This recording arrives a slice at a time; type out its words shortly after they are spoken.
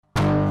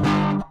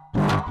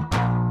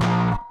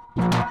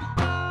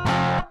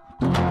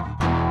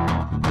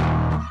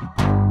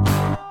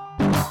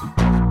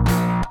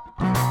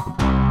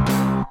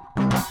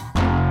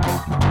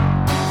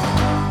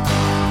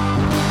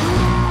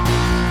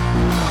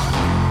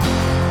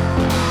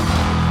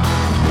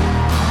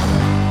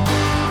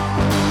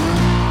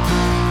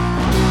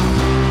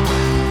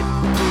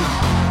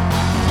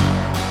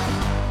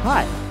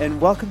and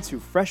welcome to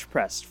Fresh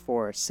Pressed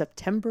for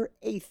September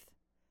 8th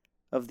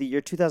of the year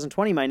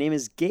 2020. My name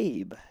is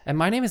Gabe. And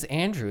my name is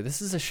Andrew.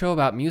 This is a show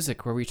about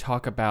music where we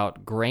talk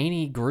about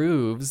grainy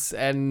grooves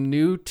and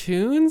new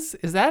tunes.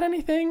 Is that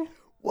anything?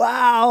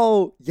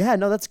 Wow! Yeah,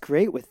 no, that's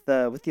great with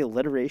the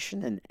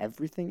alliteration and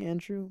everything,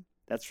 Andrew.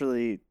 That's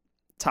really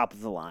top of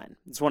the line.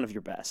 It's one of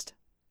your best.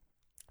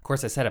 Of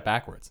course, I said it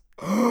backwards.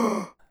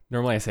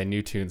 Normally I say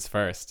new tunes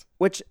first.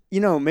 Which,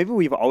 maybe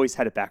we've always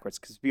had it backwards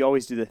because we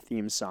always do the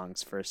theme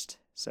songs first.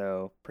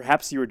 So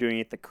perhaps you were doing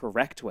it the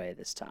correct way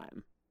this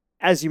time.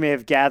 As you may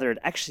have gathered,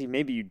 actually,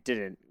 maybe you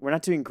didn't. We're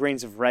not doing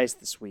grains of rice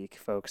this week,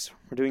 folks.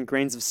 We're doing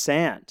grains of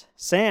sand.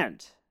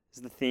 Sand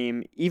is the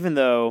theme, even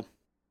though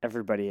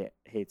everybody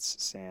hates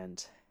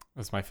sand.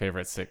 That's my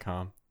favorite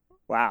sitcom.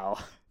 Wow.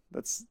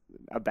 That's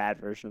a bad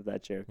version of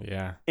that joke.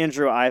 Yeah.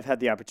 Andrew, I've had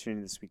the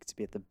opportunity this week to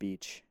be at the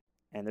beach.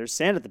 And there's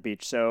sand at the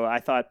beach, so I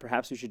thought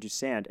perhaps we should do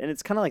sand. And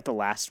it's kind of like the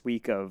last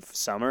week of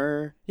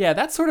summer. Yeah,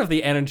 that's sort of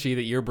the energy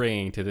that you're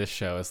bringing to this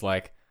show. Is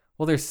like,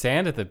 well, there's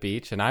sand at the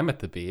beach, and I'm at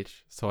the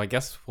beach, so I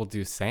guess we'll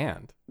do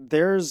sand.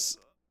 There's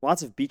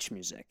lots of beach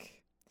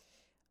music.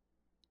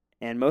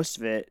 And most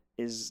of it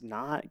is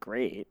not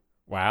great.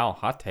 Wow,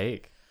 hot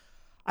take.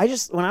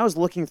 When I was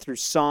looking through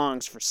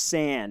songs for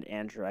sand,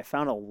 Andrew, I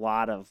found a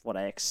lot of what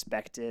I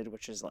expected,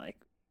 which is like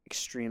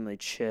extremely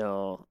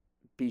chill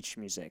beach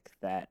music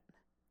that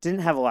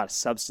didn't have a lot of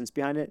substance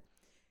behind it,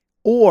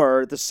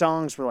 or the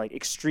songs were like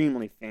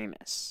extremely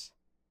famous,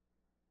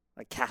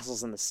 like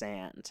Castles in the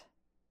Sand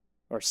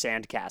or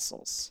Sand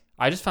Castles.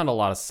 I just found a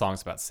lot of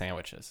songs about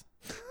sandwiches.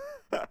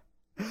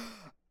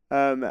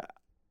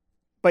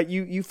 But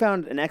you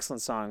found an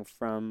excellent song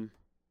from,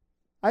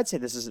 I'd say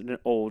this is an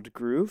old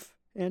groove,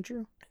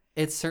 Andrew.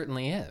 It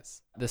certainly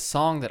is. The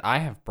song that I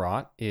have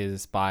brought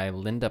is by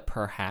Linda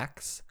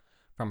Perhacs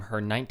from her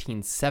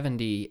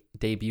 1970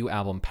 debut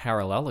album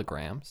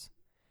Parallelograms.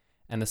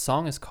 And the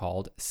song is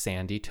called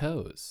Sandy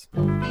Toes.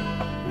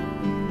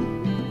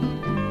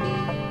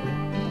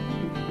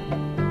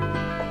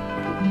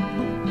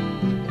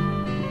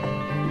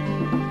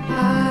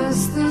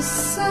 As the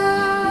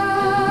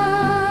sand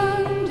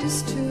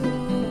is to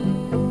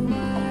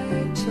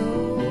my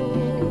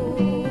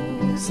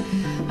toes,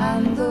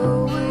 and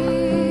the wind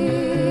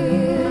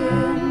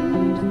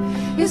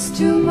is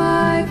to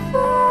my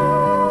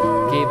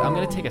foot. Gabe, I'm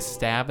going to take a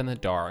stab in the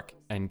dark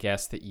and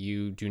guess that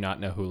you do not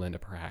know who Linda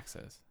Perhacs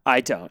is. I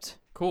don't.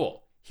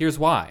 Cool. Here's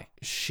why.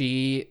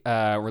 She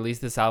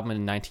released this album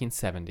in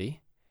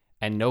 1970,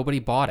 and nobody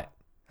bought it.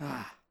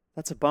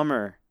 That's a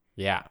bummer.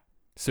 Yeah.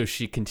 So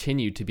she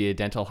continued to be a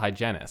dental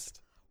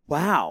hygienist.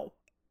 Wow.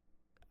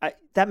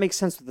 That makes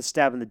sense with the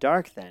stab in the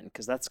dark then,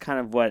 because that's kind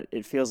of what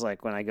it feels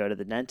like when I go to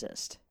the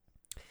dentist.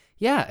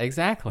 Yeah,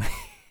 exactly.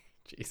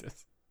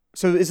 Jesus.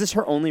 So is this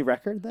her only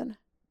record then?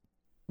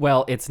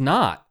 Well, it's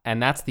not.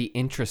 And that's the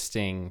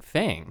interesting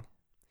thing,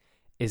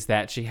 is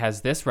that she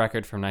has this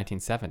record from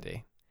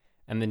 1970,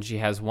 and then she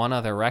has one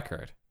other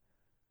record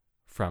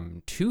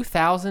from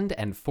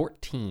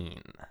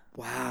 2014.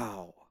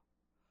 Wow.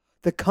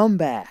 The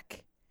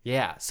comeback.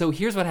 Yeah. So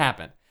here's what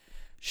happened.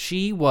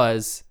 She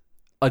was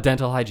a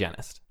dental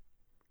hygienist,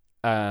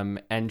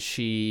 and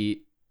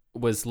she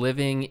was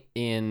living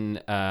in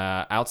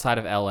outside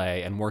of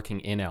LA and working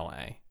in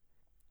LA.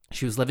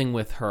 She was living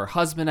with her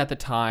husband at the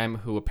time,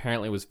 who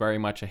apparently was very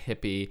much a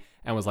hippie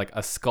and was like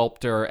a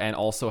sculptor and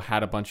also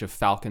had a bunch of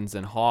falcons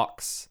and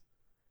hawks.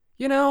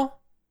 You know?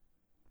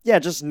 Yeah,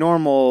 just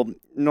normal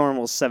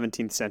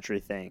 17th century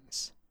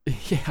things.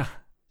 Yeah.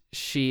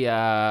 She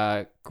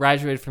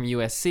graduated from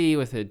USC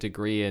with a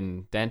degree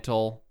in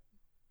dental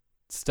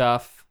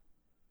stuff.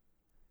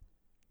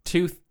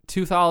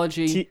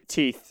 Toothology.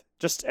 Teeth.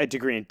 Just a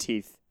degree in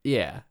teeth.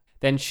 Yeah.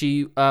 Then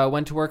she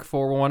went to work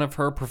for one of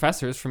her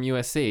professors from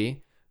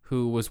USC,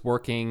 who was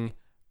working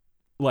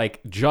like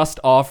just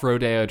off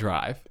Rodeo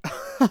Drive.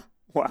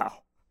 Wow.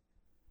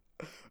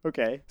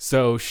 Okay.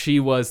 So she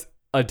was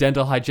a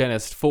dental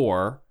hygienist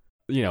for,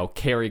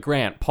 Cary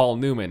Grant, Paul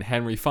Newman,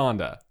 Henry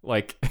Fonda,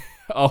 like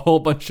a whole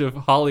bunch of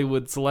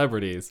Hollywood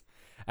celebrities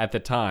at the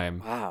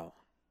time. Wow.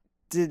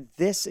 Did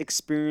this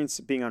experience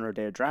being on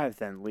Rodeo Drive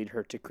then lead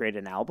her to create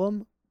an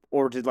album?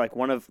 Or did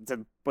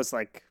was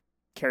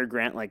Cary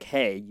Grant like,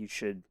 hey, you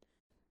should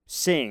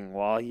sing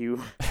while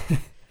you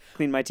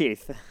clean my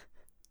teeth?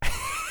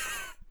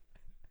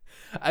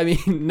 I mean,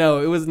 no,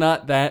 it was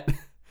not that.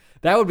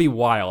 That would be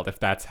wild if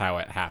that's how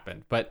it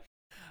happened. But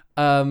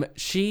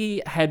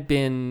she had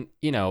been,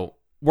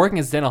 working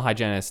as a dental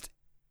hygienist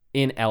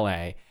in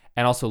LA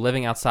and also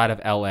living outside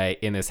of LA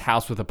in this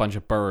house with a bunch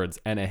of birds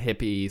and a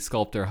hippie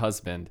sculptor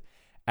husband,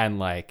 and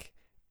like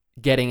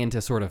getting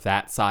into sort of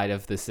that side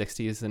of the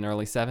 60s and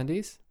early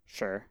 70s.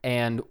 Sure.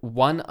 And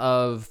one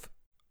of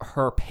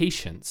her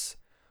patients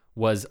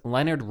was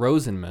Leonard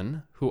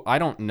Rosenman, who I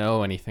don't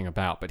know anything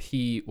about, but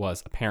he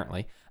was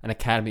apparently an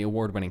Academy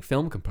Award-winning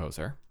film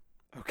composer.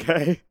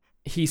 Okay.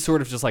 He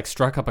sort of just like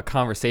struck up a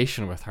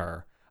conversation with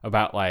her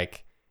about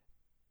like,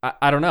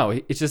 I don't know.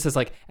 It just says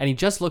like, and he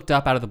just looked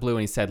up out of the blue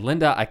and he said,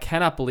 "Linda, I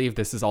cannot believe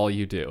this is all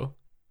you do."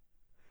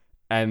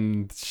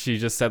 And she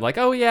just said like,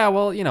 oh yeah,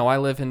 well, I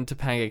live in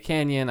Topanga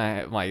Canyon.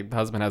 My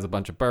husband has a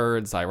bunch of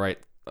birds. I write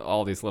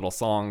all these little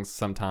songs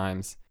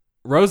sometimes.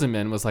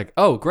 Rosenman was like,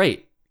 oh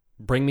great,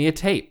 bring me a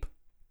tape.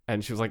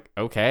 And she was like,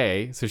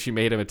 okay. So she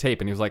made him a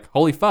tape and he was like,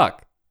 holy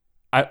fuck,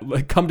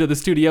 come to the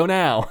studio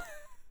now.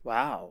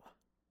 Wow.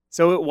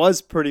 So it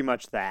was pretty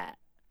much that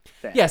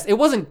thing. Yes, it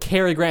wasn't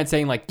Cary Grant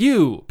saying like,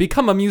 you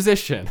become a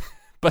musician.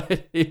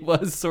 But it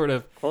was sort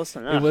of Close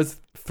enough. It was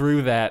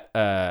through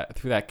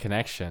that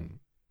connection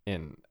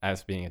in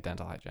as being a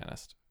dental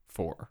hygienist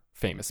for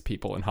famous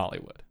people in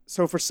Hollywood.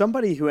 So for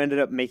somebody who ended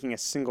up making a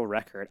single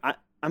record,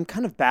 I'm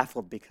kind of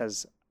baffled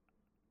because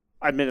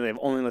admittedly I've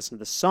only listened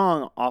to the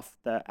song off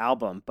the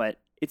album, but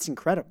it's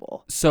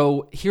incredible.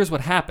 So here's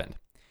what happened.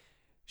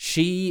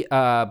 She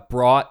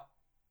brought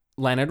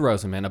Leonard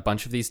Rosenman a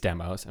bunch of these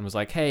demos and was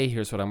like, hey,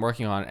 here's what I'm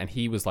working on. And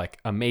he was like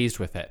amazed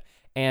with it.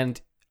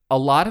 And a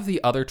lot of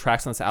the other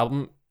tracks on this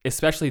album,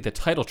 especially the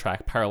title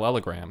track,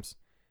 Parallelograms,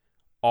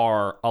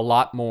 are a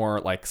lot more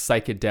like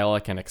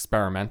psychedelic and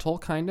experimental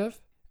kind of.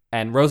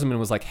 And Rosenman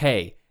was like,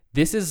 hey,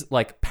 this is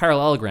like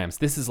Parallelograms.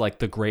 This is like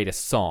the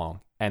greatest song.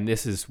 And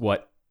this is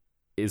what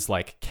is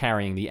like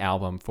carrying the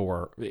album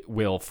for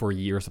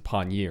years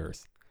upon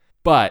years.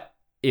 But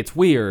it's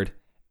weird.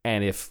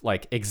 And if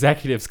like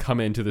executives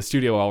come into the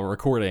studio while we're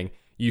recording,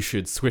 you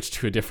should switch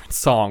to a different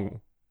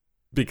song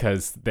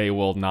because they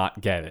will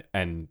not get it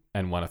and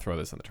want to throw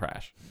this in the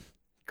trash.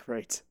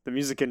 Great. The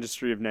music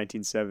industry of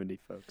 1970,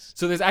 folks.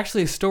 So there's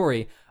actually a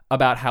story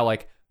about how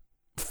like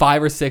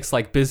 5 or 6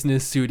 like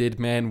business suited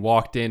men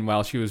walked in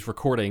while she was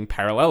recording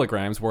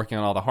Parallelograms, working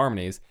on all the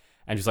harmonies.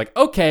 And she's like,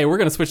 okay, we're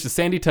going to switch to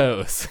Sandy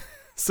Toes.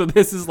 So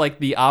this is like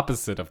the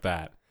opposite of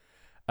that.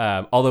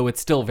 Although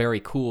it's still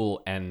very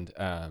cool and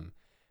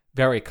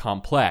very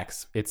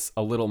complex, it's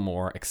a little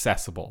more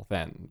accessible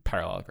than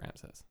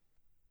Parallelograms is.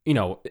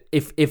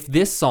 If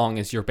this song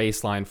is your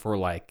baseline for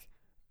like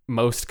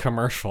most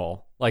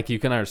commercial, like you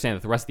can understand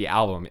that the rest of the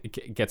album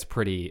it gets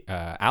pretty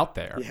out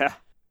there. Yeah.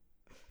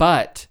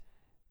 But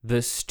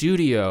the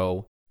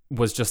studio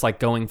was just like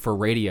going for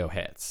radio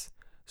hits.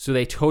 So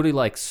they totally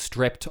like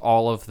stripped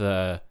all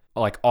the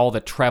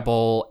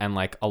treble and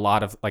like a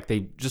lot of like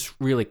they just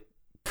really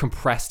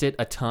compressed it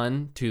a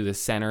ton to the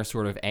center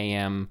sort of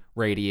AM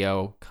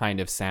radio kind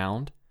of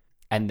sound.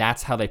 And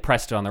that's how they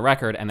pressed it on the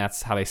record, and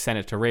that's how they sent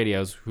it to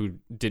radios who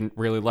didn't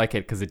really like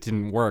it because it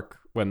didn't work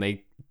when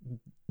they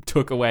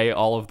took away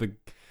all of the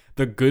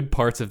good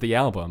parts of the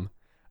album.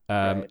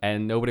 Right.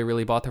 And nobody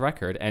really bought the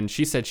record. And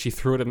she said she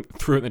threw it in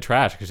the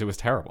trash because it was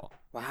terrible.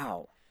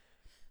 Wow.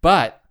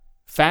 But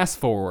fast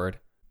forward,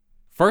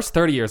 first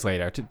 30 years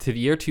later to the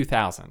year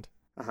 2000,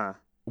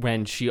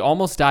 when she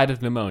almost died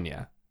of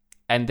pneumonia,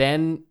 and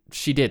then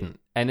she didn't.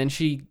 And then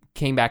she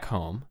came back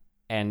home,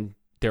 and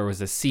there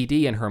was a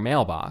CD in her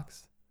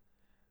mailbox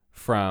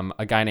from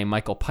a guy named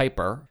Michael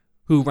Piper,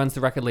 who runs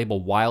the record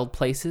label Wild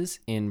Places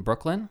in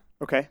Brooklyn.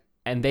 Okay.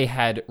 And they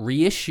had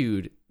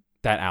reissued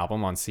that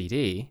album on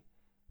CD,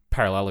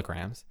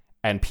 Parallelograms,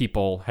 and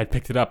people had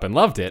picked it up and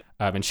loved it.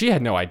 And she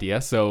had no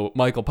idea. So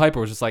Michael Piper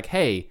was just like,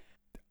 hey,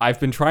 I've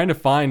been trying to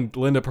find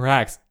Linda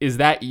Perhacs. Is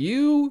that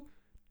you?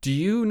 Do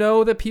you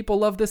know that people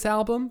love this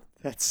album?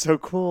 That's so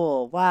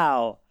cool.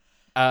 Wow.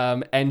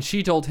 And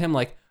she told him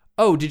like,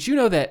 oh, did you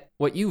know that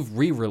what you've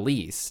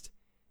re-released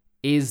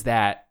is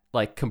that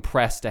like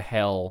compressed to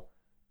hell,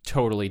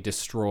 totally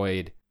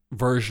destroyed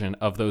version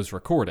of those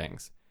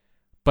recordings?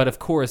 But of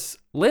course,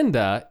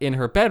 Linda in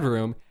her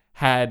bedroom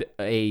had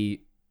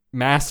a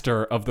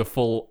master of the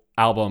full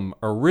album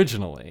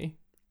originally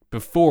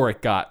before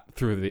it got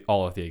through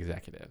all of the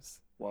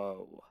executives.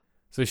 Whoa.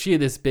 So she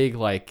had this big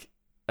like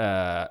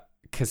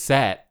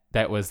cassette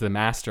that was the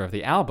master of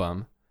the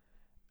album,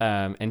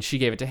 and she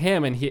gave it to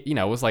him, and he,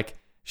 was like,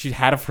 she'd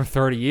had it for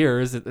 30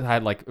 years. It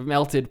had like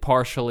melted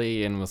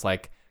partially and was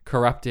like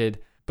corrupted,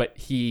 but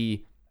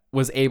he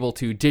was able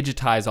to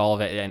digitize all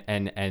of it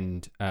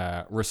and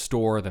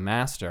restore the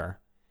master.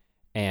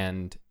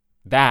 And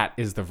that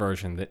is the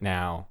version that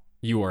now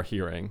you are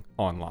hearing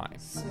online.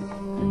 So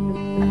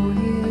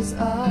his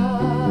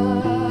eyes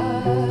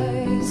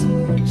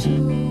were to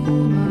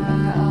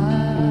my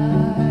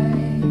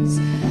eyes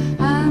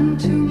and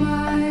to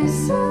my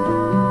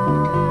side.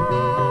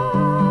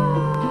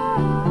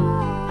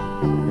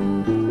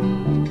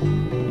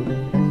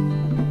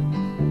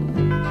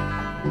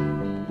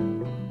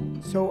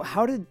 So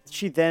how did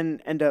she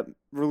then end up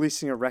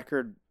releasing a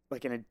record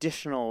like an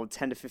additional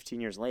 10 to 15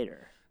 years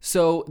later?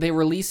 So they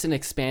released an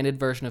expanded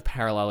version of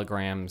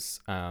Parallelograms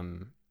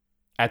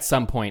at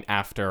some point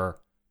after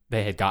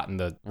they had gotten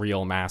the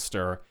real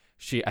master.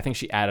 I think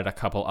she added a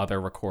couple other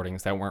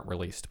recordings that weren't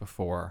released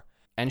before.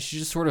 And she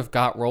just sort of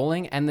got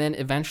rolling, and then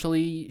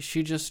eventually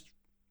she just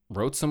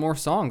wrote some more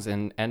songs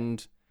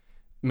and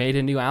made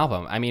a new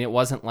album. I mean, it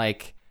wasn't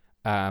like...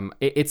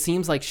 it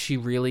seems like she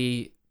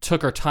really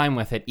took her time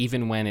with it,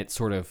 even when it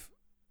sort of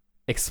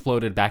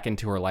exploded back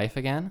into her life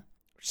again.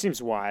 Which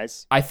seems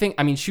wise.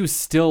 She was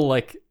still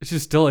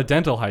a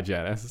dental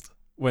hygienist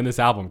when this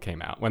album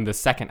came out, when the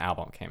second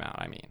album came out,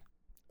 I mean.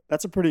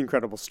 That's a pretty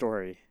incredible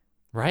story.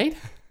 Right?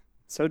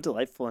 So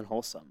delightful and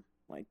wholesome.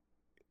 Like,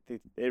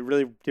 it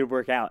really did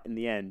work out in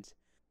the end.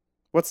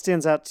 What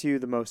stands out to you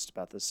the most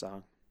about this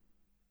song?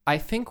 I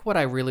think what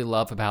I really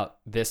love about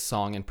this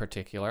song in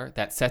particular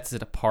that sets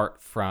it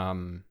apart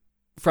from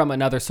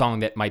another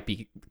song that might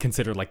be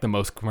considered like the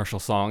most commercial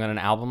song on an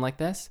album like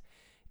this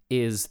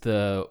is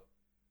the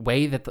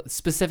way that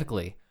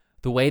specifically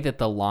the way that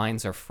the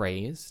lines are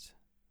phrased.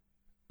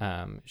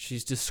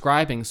 She's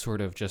describing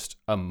sort of just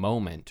a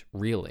moment,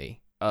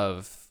 really,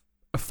 of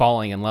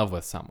falling in love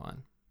with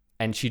someone.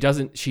 And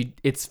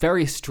it's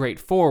very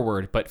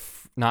straightforward, but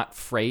not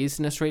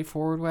phrased in a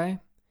straightforward way.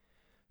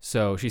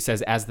 So she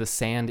says, as the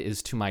sand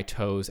is to my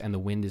toes and the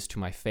wind is to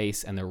my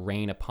face and the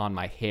rain upon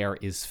my hair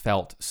is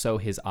felt, so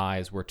his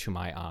eyes were to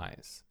my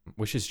eyes,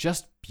 which is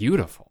just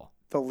beautiful.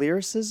 The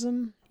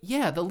lyricism?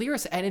 Yeah, the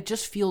lyrics, and it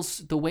just feels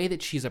the way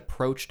that she's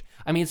approached.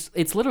 I mean,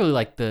 it's literally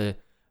like the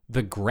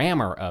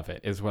grammar of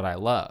it is what I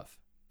love.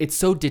 It's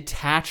so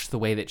detached the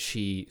way that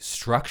she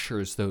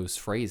structures those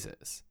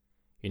phrases.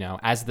 You know,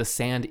 as the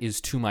sand is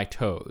to my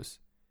toes,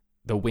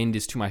 the wind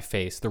is to my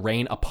face, the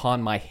rain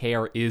upon my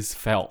hair is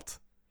felt,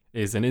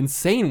 is an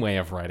insane way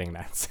of writing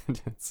that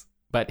sentence.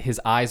 But his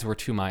eyes were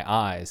to my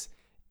eyes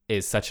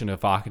is such an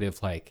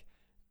evocative, like,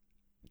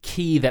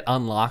 key that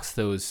unlocks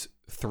those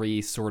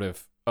three sort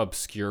of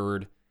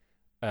obscured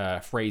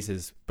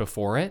phrases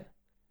before it,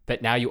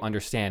 that now you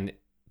understand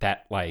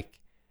that, like,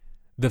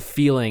 the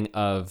feeling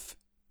of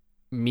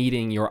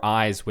meeting your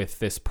eyes with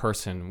this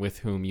person with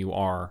whom you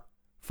are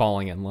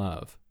falling in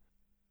love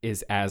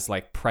is as,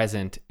 like,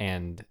 present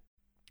and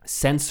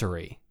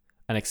sensory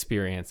an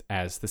experience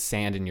as the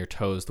sand in your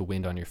toes, the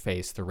wind on your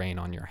face, the rain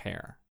on your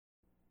hair.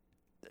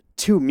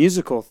 Two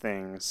musical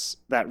things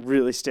that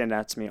really stand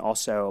out to me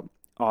also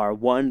are,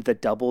 one, the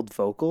doubled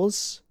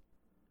vocals.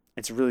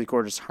 It's a really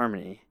gorgeous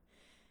harmony.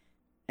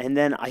 And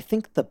then I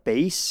think the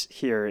bass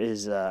here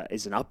is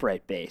an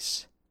upright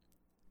bass.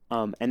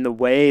 And the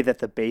way that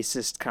the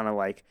bassist kind of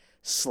like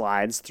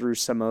slides through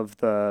some of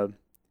the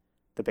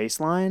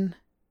bass line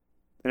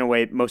in a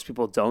way most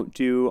people don't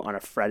do on a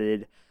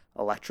fretted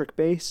electric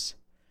bass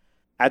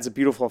adds a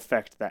beautiful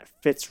effect that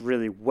fits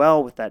really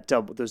well with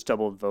those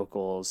doubled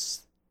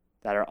vocals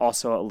that are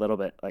also a little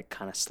bit like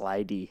kind of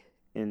slidey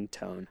in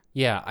tone.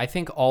 Yeah, I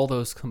think all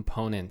those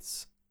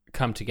components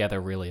come together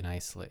really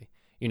nicely.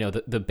 You know,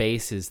 the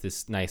bass is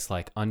this nice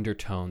like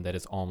undertone that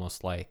is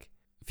almost like,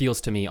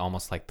 feels to me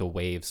almost like the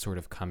waves sort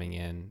of coming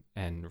in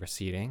and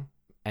receding.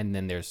 And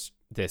then there's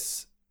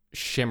this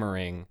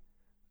shimmering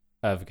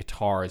of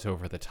guitars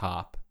over the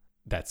top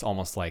that's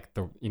almost like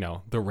the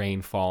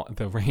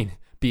rain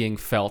being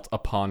felt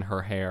upon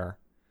her hair.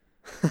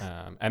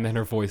 And then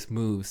her voice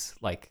moves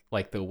like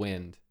the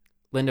wind.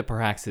 Linda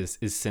Perhacs is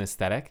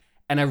synesthetic.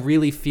 And I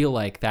really feel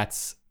like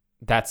that's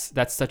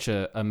such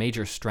a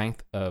major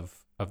strength of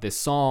this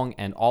song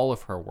and all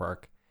of her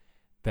work,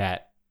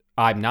 that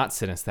I'm not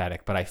synesthetic,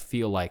 but I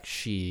feel like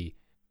she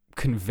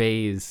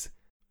conveys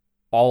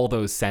all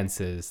those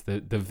senses,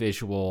 the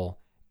visual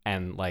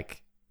and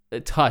like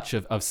a touch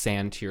of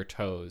sand to your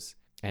toes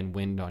and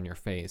wind on your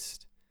face,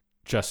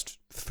 just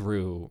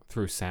through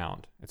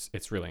sound.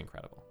 It's really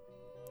incredible.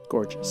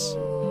 Gorgeous.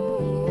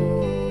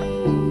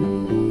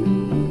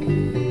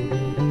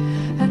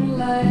 And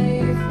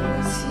life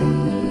was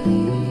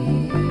here.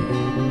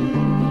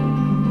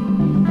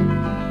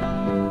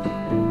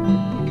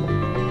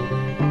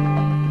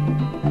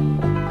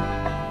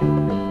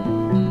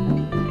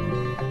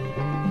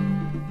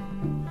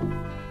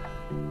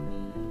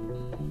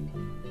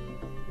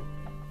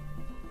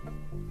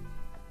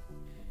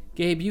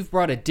 Gabe, you've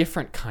brought a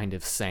different kind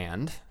of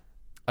sand,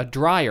 a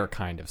drier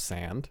kind of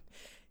sand.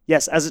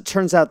 Yes, as it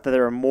turns out that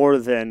there are more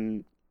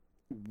than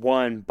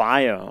one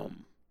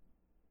biome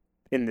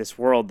in this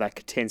world that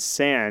contains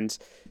sand.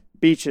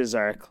 Beaches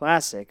are a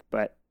classic,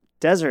 but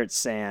desert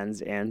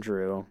sands,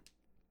 Andrew,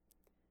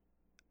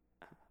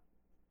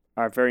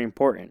 are very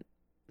important.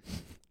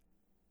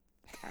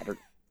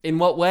 In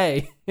what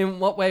way? In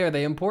what way are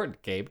they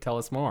important, Gabe? Tell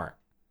us more.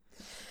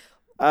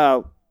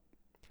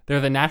 They're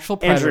the natural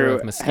predator Andrew,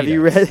 of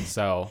mosquitoes.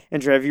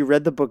 Andrew, have you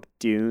read the book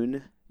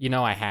Dune? You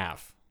know I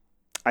have.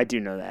 I do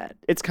know that.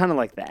 It's kind of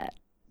like that.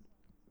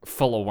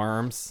 Full of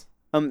worms.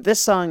 This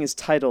song is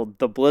titled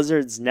 "The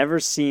Blizzard's Never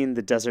Seen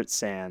the Desert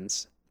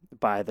Sands"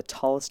 by The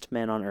Tallest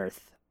Man on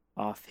Earth,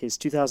 off his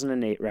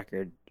 2008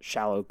 record,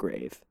 Shallow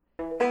Grave.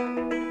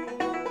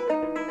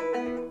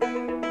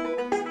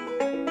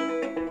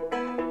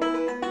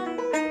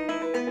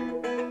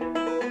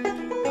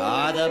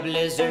 The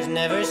blizzard's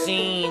never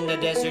seen the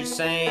desert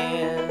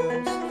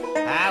sands.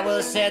 I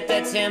will set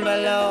the timber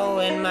low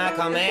in my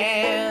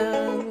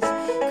commands.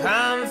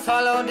 Come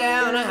follow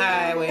down a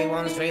highway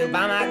once trailed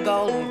by my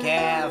golden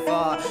calf.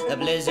 For the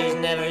blizzard's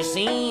never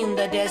seen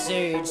the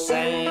desert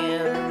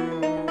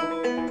sand.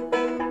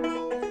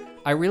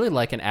 I really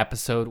like an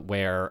episode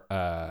where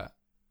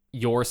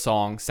your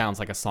song sounds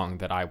like a song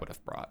that I would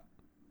have brought.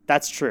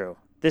 That's true.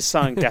 This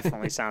song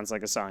definitely sounds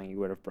like a song you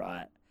would have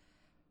brought.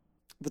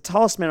 The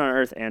Tallest Man on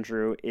Earth,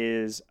 Andrew,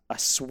 is a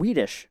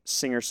Swedish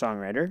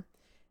singer-songwriter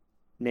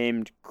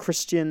named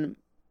Christian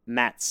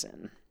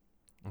Matson.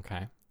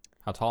 Okay.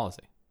 How tall is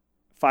he?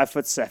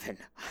 5'7".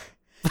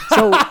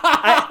 So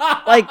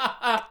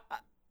I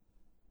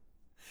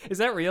Is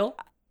that real?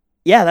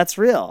 yeah, that's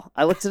real.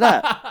 I looked it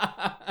up.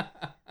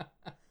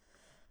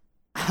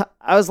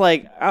 I was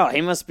like, oh,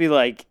 he must be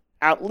like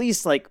at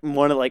least like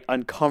one of like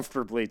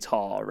uncomfortably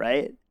tall,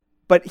 right?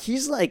 But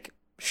he's like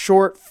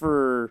short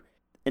for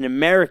an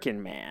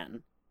American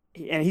man,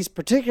 and he's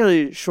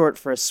particularly short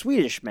for a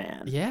Swedish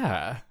man.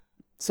 Yeah.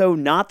 So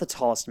not the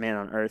tallest man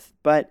on earth,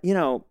 but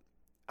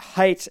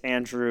height,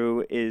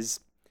 Andrew, is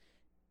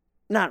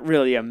not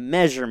really a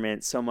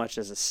measurement so much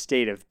as a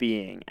state of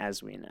being,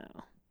 as we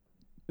know.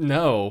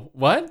 No.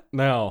 What?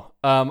 No.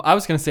 I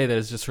was going to say that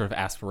it's just sort of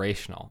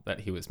aspirational,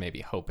 that he was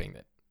maybe hoping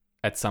that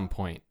at some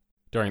point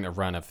during the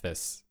run of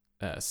this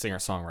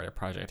singer-songwriter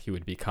project, he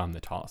would become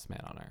the tallest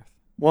man on earth.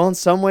 Well, in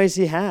some ways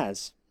he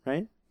has,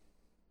 right?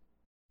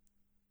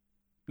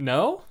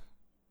 No?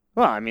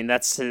 Well, I mean,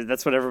 that's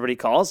what everybody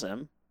calls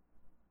him.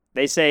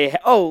 They say,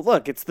 oh,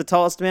 look, it's the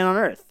tallest man on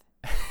earth.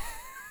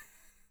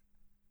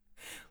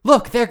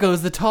 Look, there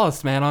goes the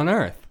tallest man on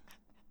earth.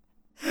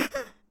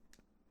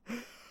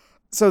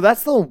 So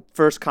that's the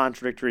first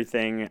contradictory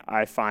thing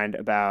I find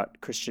about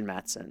Christian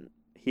Matson.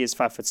 He is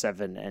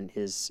 5'7", and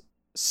his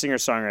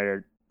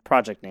singer-songwriter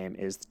project name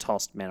is The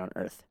Tallest Man on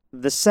Earth.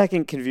 The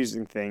second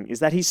confusing thing is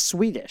that he's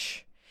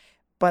Swedish,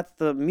 but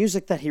the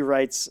music that he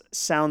writes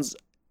sounds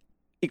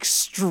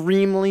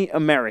extremely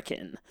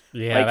American.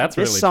 Yeah, like, that's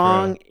this really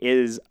song true.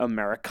 is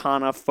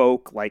Americana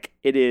folk. Like,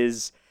 it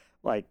is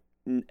like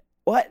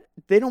what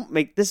they don't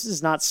make. This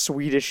is not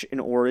Swedish in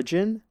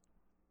origin.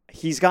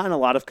 He's gotten a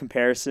lot of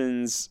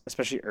comparisons,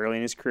 especially early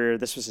in his career.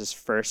 This was his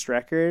first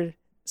record,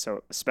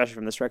 so especially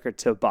from this record,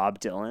 to Bob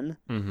Dylan.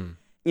 Mm-hmm.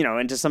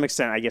 And to some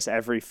extent, I guess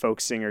every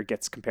folk singer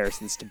gets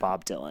comparisons to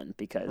Bob Dylan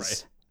because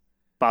Right.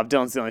 Bob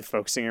Dylan's the only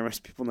folk singer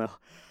most people know.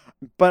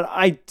 But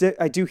I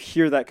do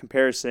hear that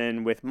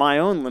comparison with my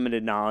own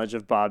limited knowledge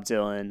of Bob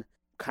Dylan,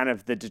 kind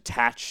of the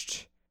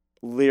detached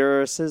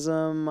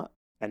lyricism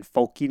and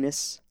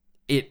folkiness.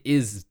 It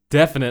is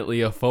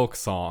definitely a folk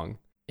song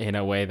in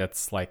a way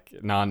that's like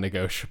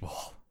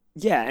non-negotiable.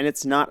 Yeah, and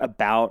it's not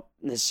about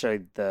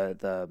necessarily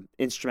the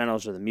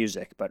instrumentals or the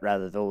music, but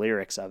rather the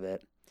lyrics of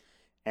it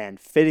and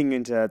fitting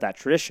into that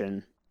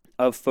tradition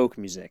of folk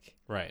music.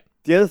 Right.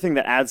 The other thing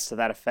that adds to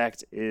that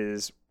effect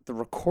is the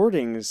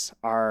recordings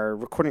are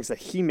recordings that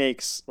he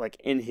makes like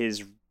in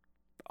his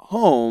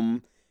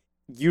home,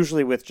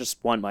 usually with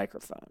just one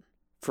microphone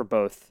for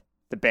both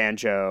the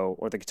banjo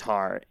or the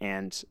guitar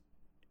and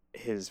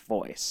his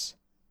voice.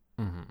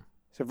 Mm-hmm.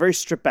 So very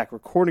stripped back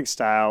recording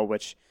style,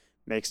 which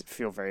makes it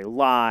feel very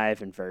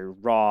live and very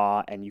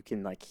raw, and you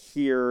can like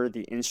hear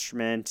the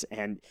instrument.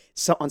 And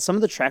so on some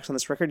of the tracks on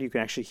this record, you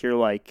can actually hear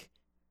like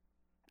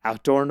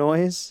outdoor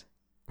noise.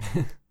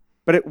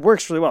 But it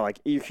works really well. Like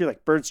you hear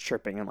like birds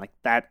chirping and like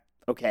that.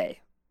 Okay,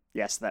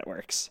 yes, that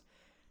works.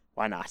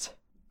 Why not?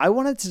 I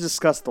wanted to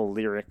discuss the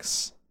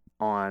lyrics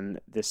on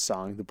this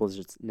song, "The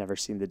Blizzard's Never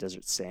Seen the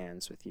Desert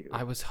Sands," with you.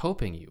 I was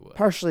hoping you would.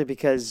 Partially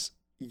because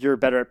you're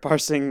better at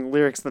parsing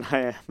lyrics than I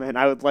am, and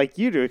I would like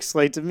you to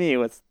explain to me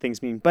what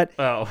things mean. But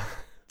Oh.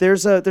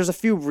 there's a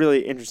few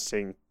really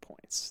interesting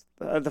points.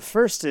 The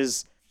first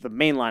is the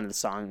main line of the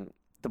song,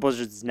 "The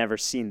Blizzard's never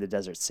seen the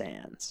desert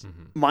sands."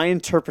 Mm-hmm. My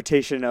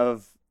interpretation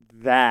of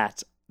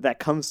that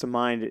comes to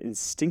mind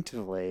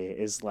instinctively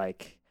is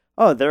like,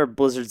 oh, there are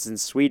blizzards in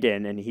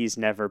Sweden and he's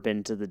never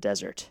been to the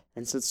desert.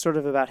 And so it's sort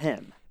of about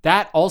him.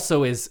 That also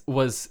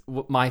was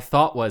my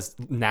thought was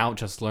now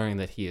just learning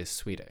that he is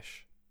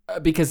Swedish.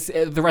 Because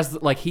the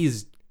rest, like he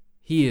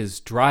is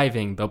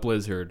driving the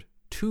blizzard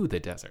to the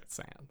desert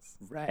sands.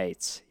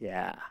 Right,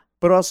 yeah.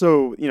 But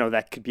also,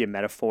 that could be a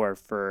metaphor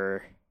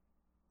for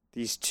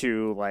these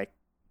two, like,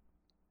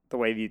 the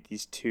way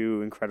these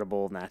two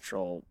incredible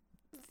natural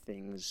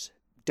things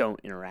don't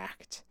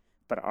interact,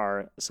 but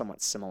are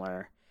somewhat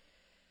similar.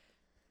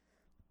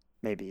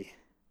 Maybe.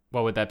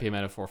 What would that be a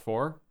metaphor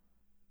for?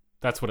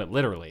 That's what it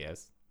literally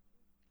is.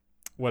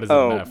 What is it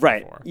a metaphor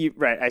right. for?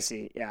 Right, I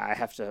see. Yeah, I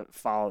have to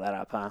follow that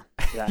up, huh?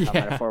 Is that how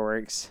Yeah. metaphor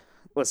works?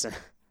 Listen.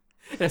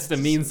 It has to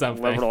mean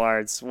something. Liberal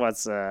arts.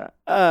 What's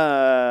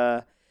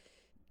yeah.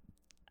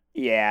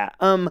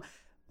 I'm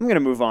gonna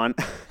move on.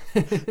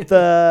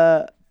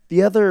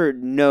 The other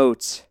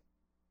note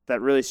that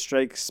really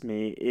strikes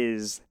me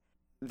is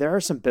there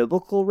are some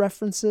biblical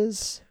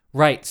references.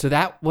 Right. So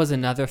that was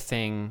another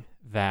thing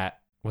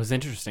that was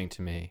interesting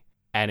to me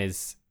and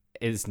is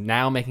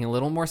now making a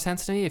little more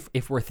sense to me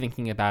if we're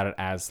thinking about it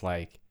as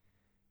like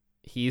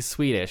he's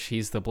Swedish,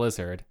 he's the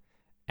blizzard,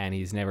 and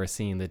he's never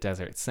seen the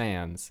desert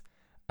sands.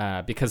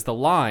 Because the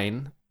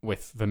line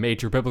with the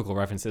major biblical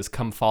references,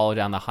 "Come follow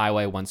down the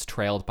highway once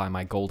trailed by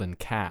my golden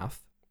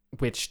calf,"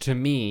 which to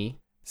me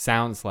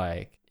sounds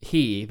like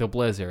he, the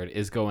blizzard,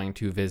 is going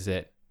to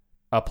visit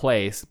a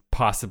place,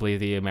 possibly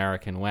the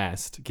American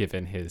West,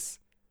 given his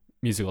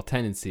musical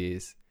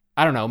tendencies.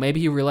 I don't know,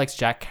 maybe he really likes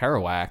Jack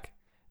Kerouac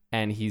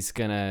and he's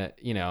gonna,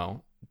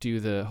 do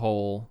the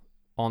whole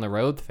on the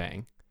road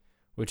thing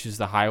which is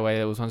the highway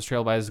that was once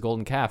trailed by his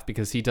golden calf,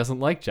 because he doesn't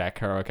like Jack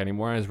Kerouac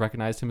anymore and has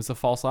recognized him as a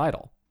false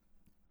idol.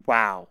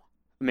 Wow.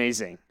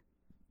 Amazing.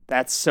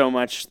 That's so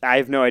much. I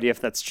have no idea if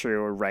that's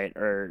true or right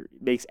or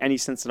makes any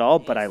sense at all,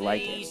 but I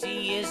like it.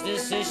 Easiest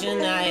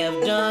decision I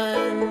have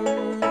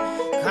done.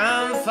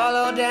 Come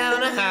follow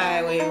down a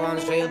highway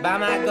once trailed by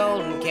my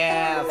golden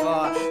calf,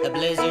 for the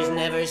blizzard's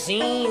never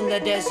seen the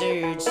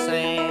desert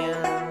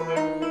sand.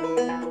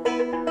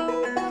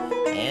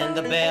 And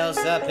the bells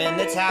up in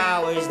the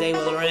towers, they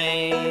will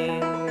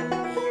ring,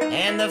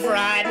 and the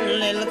frightened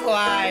little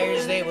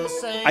choirs, they will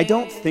sing. I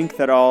don't think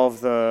that all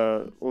of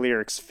the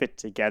lyrics fit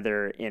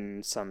together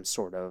in some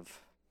sort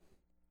of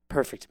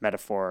perfect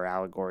metaphor or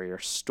allegory or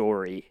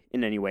story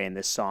in any way in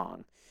this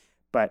song,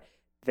 but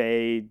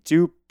they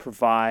do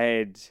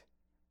provide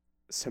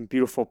some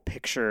beautiful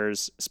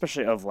pictures,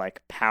 especially of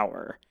like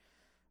power,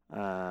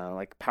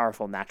 like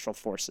powerful natural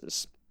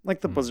forces, like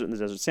the blizzard in the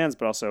desert sands,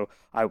 but also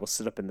I will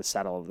sit up in the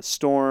saddle of the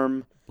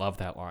storm. Love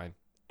that line.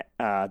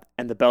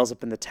 And the bells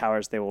up in the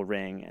towers, they will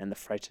ring, and the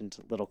frightened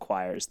little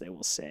choirs, they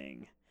will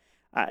sing.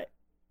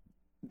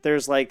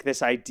 There's like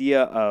this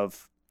idea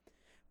of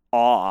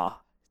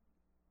awe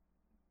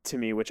to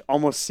me, which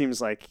almost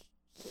seems like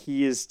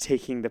he is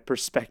taking the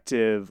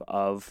perspective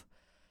of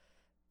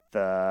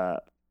the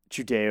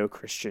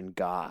Judeo-Christian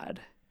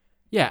God.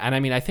 Yeah, and I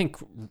mean, I think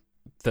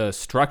the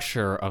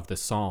structure of the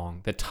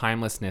song, the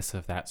timelessness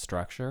of that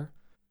structure,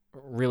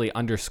 really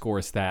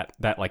underscores that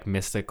like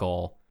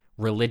mystical,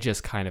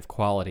 religious kind of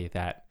quality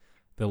that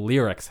the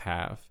lyrics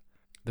have.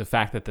 The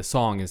fact that the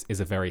song is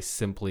a very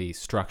simply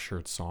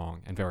structured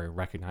song and very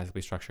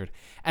recognizably structured,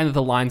 and that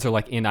the lines are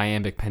like in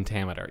iambic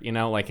pentameter, you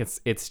know, like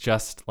it's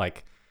just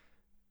like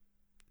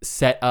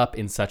set up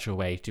in such a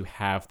way to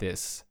have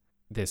this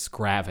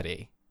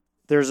gravity.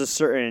 There's a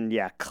certain,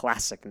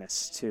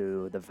 classicness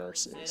to the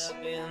verses. Sit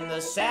up in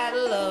the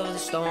saddle of the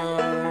storm.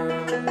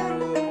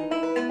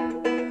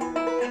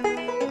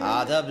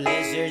 The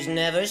blizzard's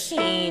never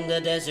seen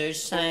the desert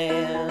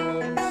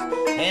sands,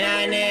 and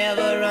I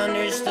never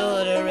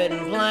understood a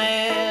written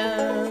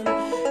plan.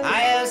 I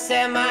have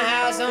set my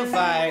house on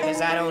fire 'cause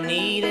I don't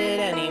need it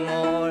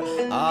anymore.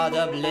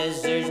 The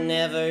blizzard's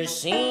never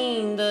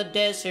seen the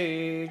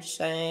desert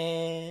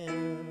sands.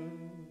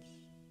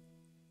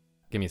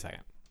 Give me a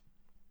second.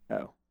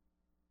 Oh.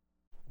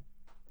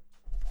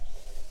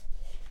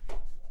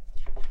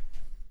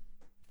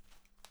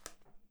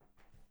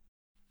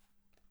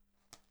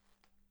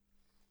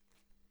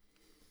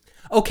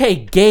 Okay,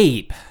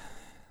 Gabe.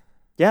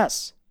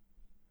 Yes.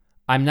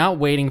 I'm not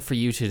waiting for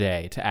you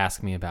today to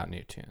ask me about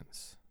new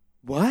tunes,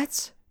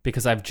 What?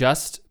 because I've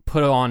just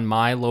put on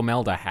my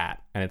Lomelda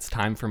hat, and it's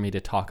time for me to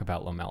talk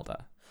about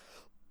Lomelda.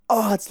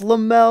 Oh, it's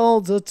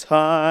Lomelda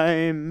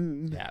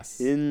time.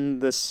 Yes. In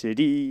the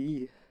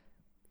city.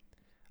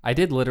 I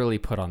did literally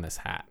put on this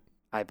hat.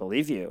 I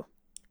believe you.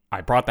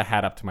 I brought the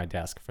hat up to my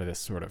desk for this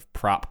sort of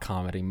prop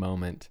comedy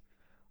moment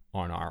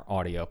on our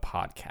audio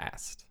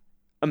podcast.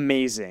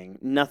 Amazing.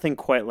 Nothing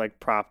quite like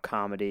prop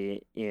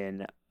comedy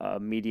in a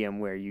medium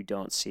where you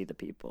don't see the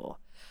people.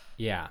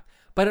 Yeah.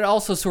 But it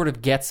also sort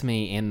of gets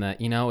me in the,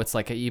 it's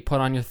like you put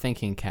on your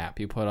thinking cap,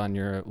 you put on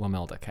your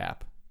Lomelda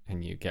cap,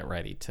 and you get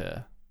ready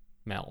to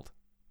meld.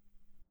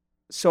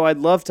 So I'd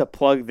love to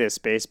plug this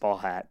baseball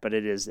hat, but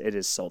it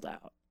is sold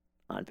out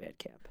on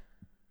Bandcamp.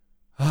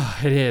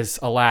 It is, She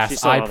alas.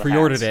 sold I all the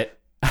pre-ordered hats. it.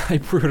 I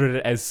pre-ordered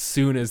it as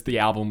soon as the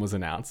album was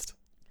announced.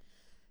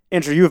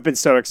 Andrew, you have been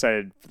so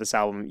excited for this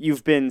album.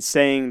 You've been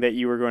saying that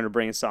you were going to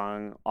bring a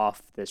song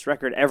off this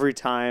record every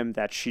time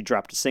that she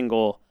dropped a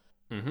single.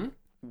 Mm-hmm.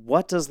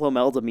 What does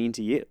Lomelda mean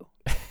to you?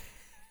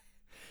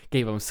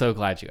 Gabe, I'm so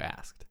glad you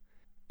asked.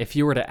 If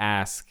you were to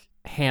ask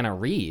Hannah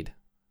Reid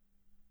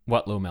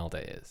what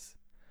Lomelda is,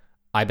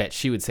 I bet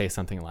she would say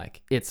something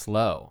like, it's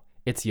Lo,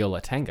 it's Yo La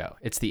Tengo,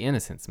 it's the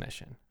Innocence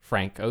Mission,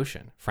 Frank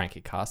Ocean,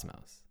 Frankie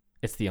Cosmos.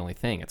 It's the only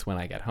thing, it's when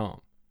I get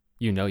home.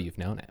 You know you've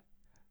known it.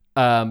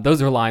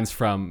 Those are lines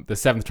from the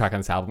 7th track on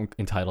this album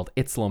entitled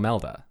It's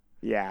Lomelda.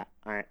 Yeah.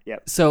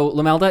 Yep. So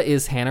Lomelda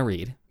is Hannah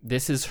Reid.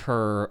 This is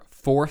her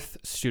 4th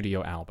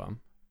studio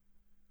album.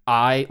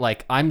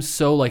 I'm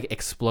so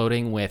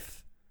exploding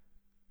with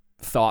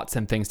thoughts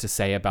and things to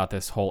say about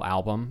this whole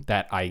album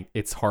that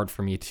it's hard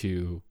for me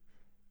to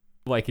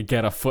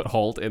get a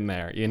foothold in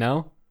there, you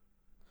know?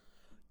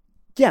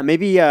 Yeah,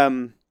 maybe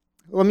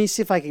let me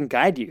see if I can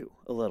guide you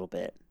a little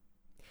bit.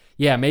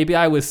 Yeah, maybe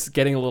I was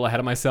getting a little ahead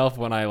of myself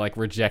when I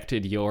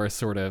rejected your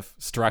sort of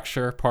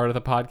structure part of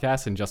the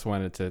podcast and just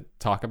wanted to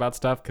talk about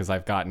stuff because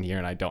I've gotten here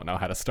and I don't know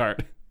how to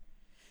start.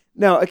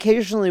 No,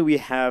 occasionally we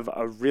have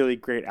a really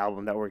great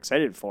album that we're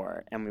excited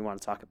for and we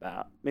want to talk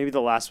about. Maybe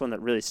the last one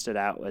that really stood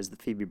out was the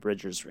Phoebe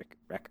Bridgers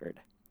record.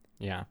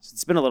 Yeah. So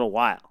it's been a little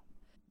while.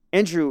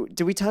 Andrew,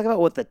 did we talk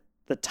about what the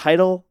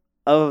title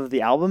of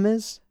the album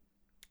is?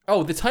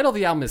 Oh, the title of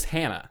the album is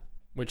Hannah,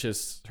 which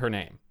is her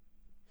name.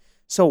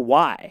 So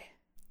why?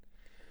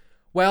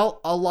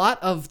 Well, a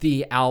lot of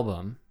the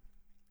album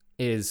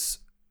is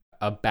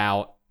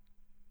about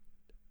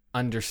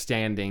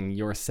understanding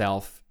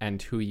yourself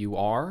and who you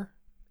are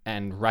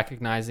and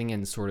recognizing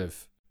and sort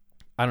of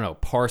I don't know,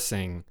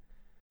 parsing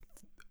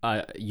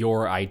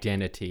your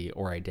identity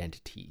or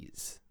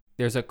identities.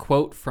 There's a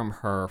quote from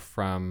her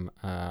from,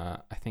 I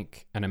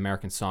think, an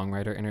American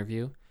Songwriter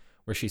interview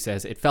where she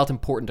says, "It felt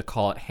important to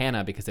call it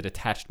Hannah because it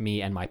attached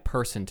me and my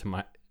person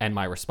to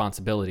my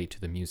responsibility to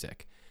the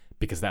music,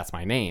 because that's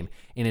my name,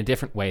 in a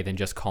different way than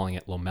just calling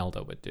it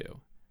Lomelda would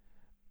do.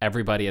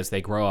 Everybody, as they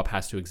grow up,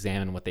 has to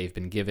examine what they've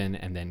been given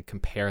and then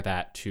compare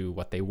that to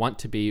what they want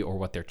to be or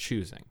what they're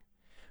choosing.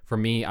 For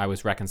me, I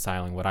was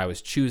reconciling what I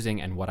was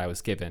choosing and what I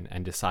was given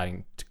and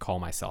deciding to call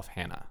myself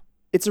Hannah."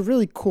 It's a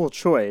really cool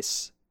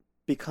choice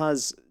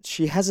because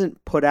she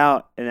hasn't put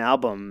out an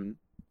album,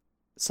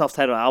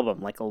 self-titled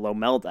album, like a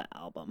Lomelda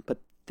album,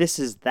 but this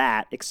is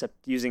that,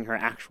 except using her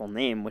actual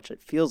name, which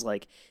it feels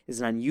like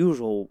is an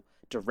unusual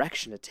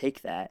direction to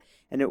take that.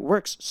 And it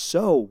works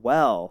so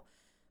well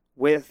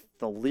with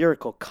the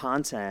lyrical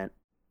content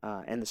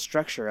and the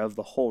structure of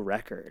the whole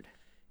record.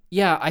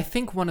 Yeah, I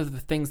think one of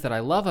the things that I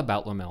love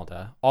about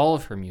Lomelda, all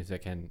of her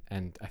music, and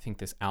I think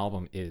this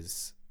album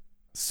is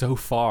so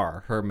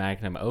far her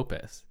magnum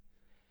opus,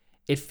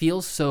 it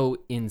feels so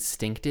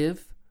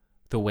instinctive,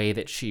 the way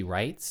that she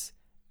writes,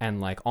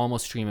 and like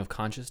almost stream of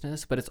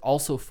consciousness, but it's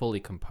also fully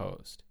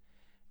composed.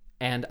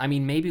 And I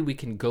mean, maybe we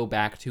can go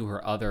back to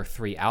her other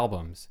 3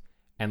 albums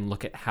and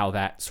look at how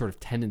that sort of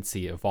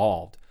tendency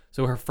evolved.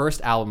 So her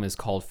first album is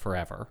called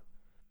Forever,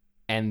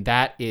 and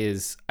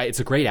it's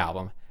a great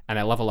album, and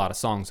I love a lot of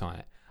songs on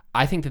it.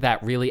 I think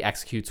that really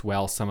executes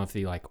well some of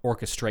the like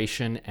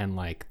orchestration and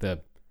like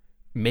the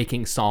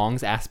making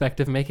songs aspect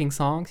of making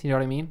songs, you know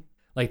what I mean?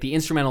 Like the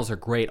instrumentals are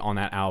great on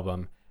that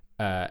album,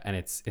 and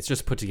it's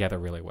just put together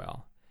really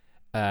well.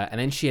 And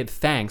then she had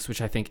Thanks,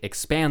 which I think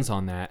expands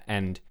on that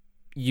and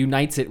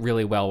unites it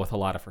really well with a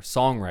lot of her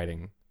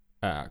songwriting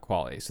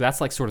qualities. So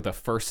that's like sort of the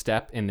first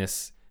step in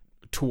this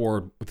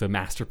toward the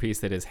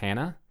masterpiece that is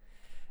Hannah.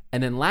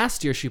 And then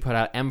last year she put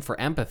out M for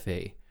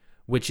Empathy,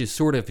 which is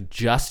sort of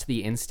just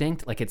the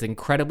instinct. Like it's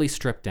incredibly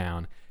stripped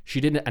down. She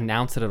didn't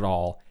announce it at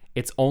all.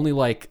 It's only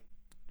like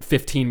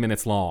 15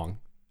 minutes long.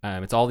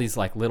 It's all these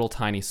like little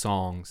tiny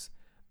songs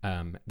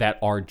that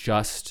are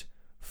just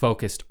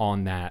focused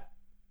on that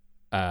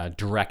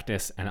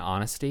directness and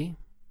honesty.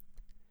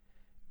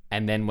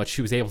 And then what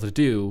she was able to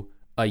do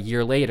a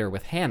year later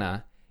with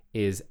Hannah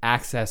is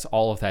access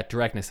all of that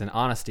directness and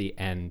honesty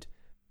and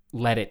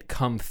let it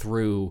come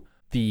through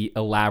the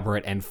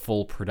elaborate and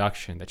full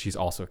production that she's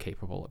also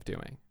capable of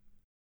doing.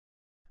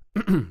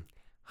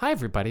 Hi,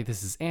 everybody.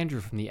 This is Andrew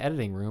from the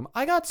editing room.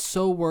 I got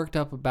so worked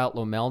up about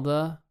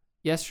Lomelda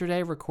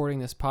yesterday recording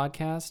this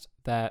podcast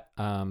that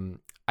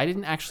I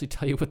didn't actually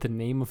tell you what the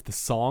name of the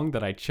song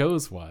that I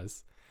chose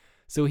was.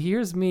 So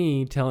here's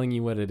me telling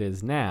you what it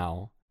is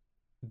now.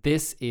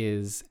 This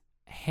is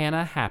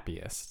Hannah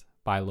Happiest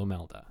by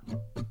Lomelda.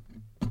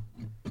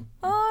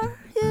 Are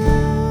you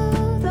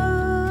the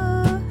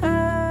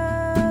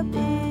happiest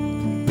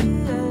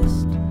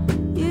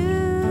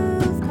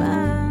you've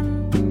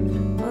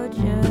been? Would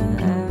you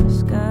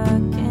ask? I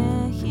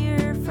can't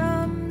hear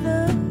from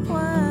the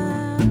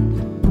wind.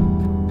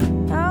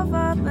 Have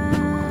I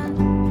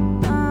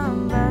been?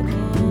 I'm back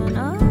in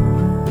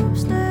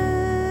upstate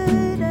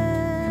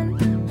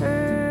and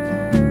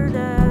her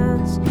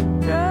dad's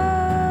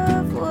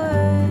driveway.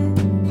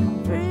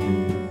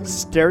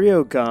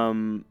 Stereo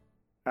Gum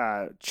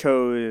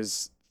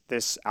chose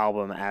this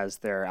album as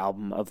their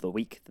album of the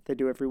week that they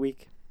do every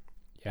week.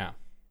 Yeah.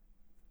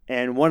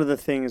 And one of the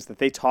things that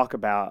they talk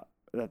about,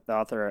 that the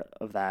author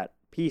of that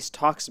piece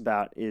talks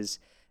about, is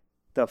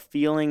the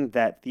feeling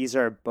that these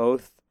are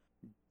both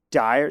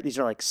these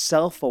are like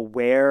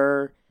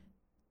self-aware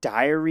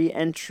diary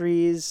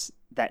entries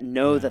that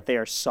know that they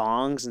are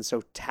songs, and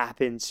so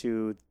tap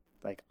into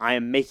like, I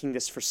am making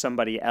this for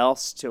somebody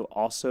else to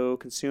also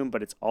consume,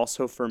 but it's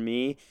also for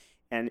me,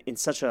 and in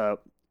such a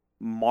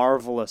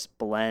marvelous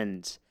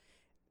blend.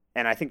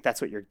 And I think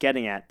that's what you're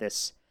getting at,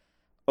 this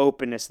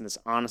openness and this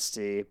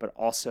honesty, but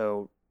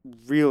also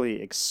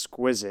really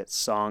exquisite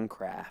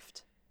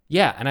songcraft.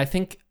 Yeah, and I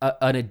think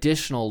an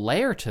additional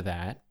layer to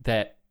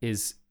that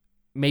is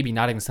maybe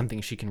not even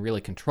something she can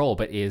really control,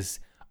 but is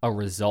a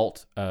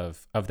result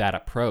of that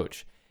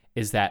approach,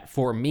 is that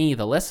for me,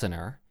 the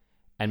listener,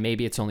 and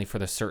maybe it's only for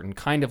the certain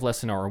kind of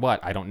listener or what,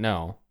 I don't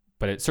know,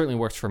 but it certainly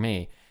works for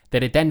me,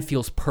 that it then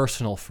feels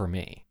personal for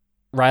me.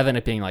 Rather than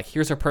it being like,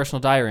 here's our personal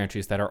diary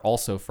entries that are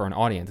also for an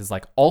audience, it's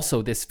like,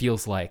 also this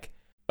feels like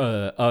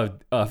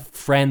a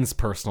friend's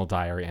personal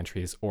diary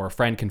entries, or a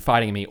friend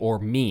confiding in me, or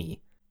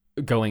me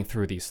going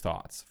through these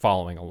thoughts,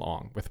 following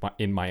along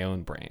in my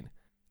own brain.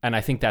 And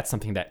I think that's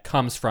something that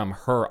comes from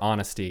her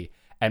honesty,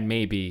 and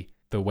maybe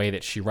the way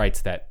that she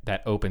writes that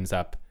opens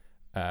up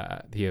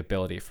the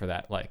ability for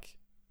that like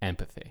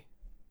empathy.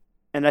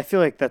 And I feel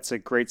like that's a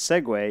great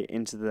segue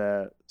into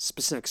the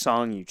specific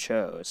song you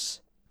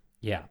chose.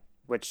 Yeah.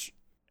 Which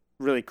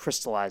really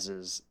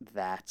crystallizes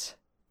that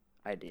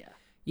idea.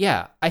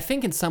 Yeah, I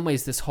think in some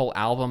ways this whole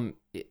album,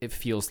 it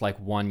feels like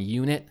one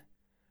unit.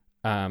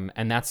 And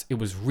it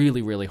was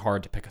really, really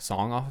hard to pick a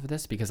song off of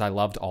this because I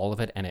loved all of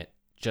it and it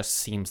just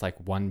seems like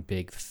one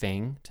big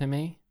thing to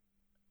me.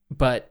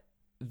 But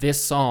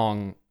this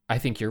song, I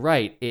think you're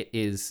right.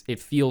 It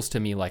feels to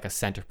me like a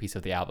centerpiece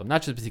of the album,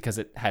 not just because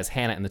it has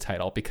Hannah in the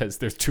title, because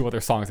there's 2 other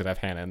songs that have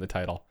Hannah in the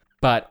title,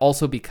 but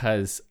also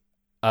because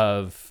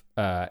of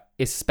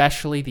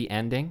especially the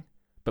ending,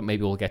 but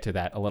maybe we'll get to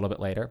that a little bit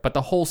later, but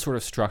the whole sort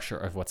of structure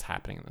of what's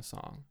happening in the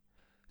song.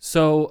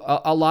 So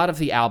a lot of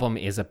the album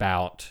is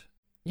about,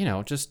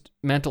 just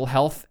mental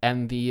health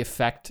and the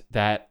effect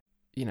that,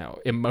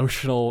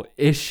 emotional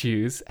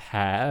issues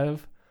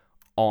have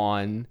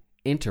on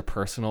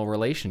interpersonal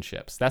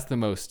relationships. That's the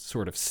most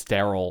sort of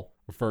sterile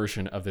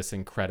version of this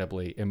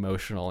incredibly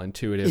emotional,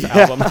 intuitive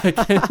album I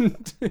can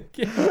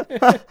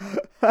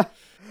get.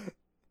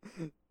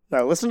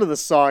 Now, listen to the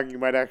song. You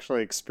might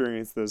actually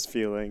experience those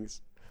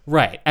feelings.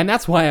 Right. And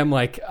that's why I'm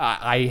like,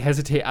 I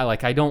hesitate.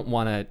 I don't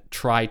want to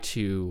try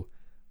to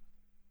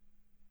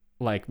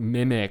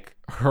mimic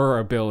her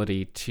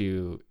ability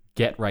to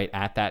get right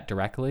at that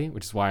directly,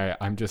 which is why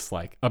I'm just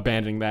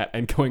abandoning that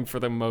and going for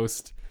the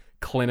most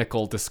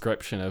clinical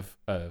description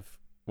of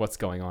what's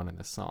going on in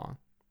this song.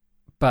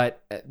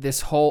 But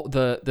this whole,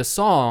 the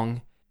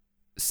song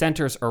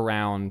centers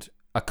around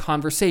a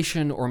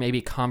conversation, or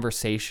maybe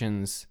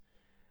conversations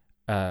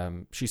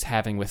she's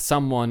having with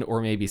someone,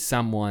 or maybe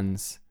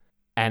someone's,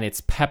 and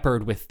it's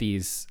peppered with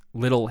these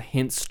little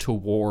hints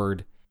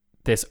toward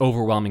this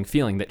overwhelming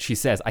feeling that she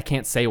says, I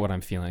can't say what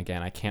I'm feeling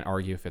again. I can't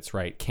argue if it's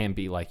right. Can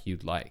be like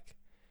you'd like.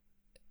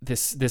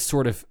 This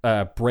sort of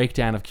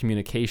breakdown of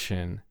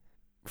communication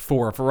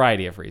for a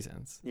variety of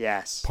reasons.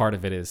 Yes. Part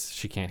of it is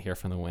she can't hear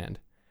from the wind,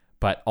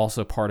 but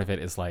also part of it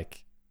is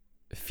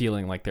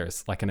feeling like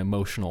there's an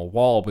emotional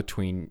wall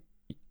between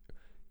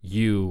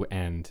you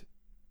and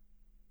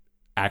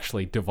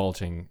actually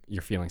divulging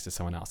your feelings to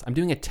someone else. I'm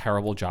doing a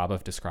terrible job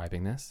of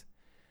describing this.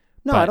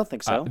 No, I don't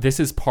think so. This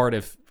is part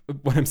of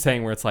what I'm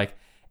saying, where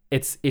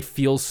it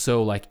feels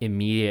so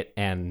immediate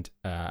and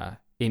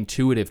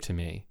intuitive to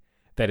me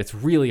that it's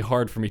really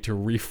hard for me to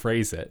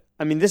rephrase it.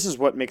 I mean, this is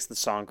what makes the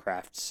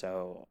songcraft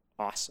so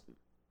awesome.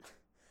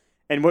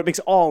 And what makes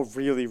all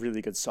really,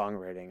 really good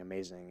songwriting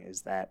amazing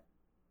is that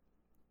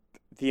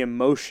the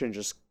emotion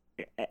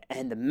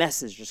and the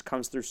message just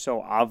comes through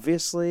so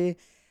obviously.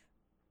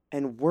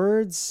 And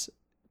words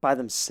by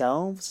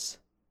themselves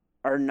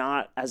are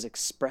not as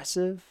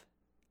expressive,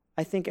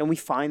 I think. And we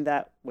find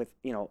that with,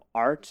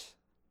 art.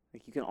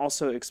 You can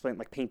also explain,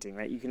 painting,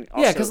 right? You can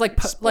also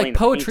because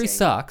poetry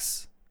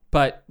sucks,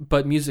 but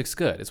music's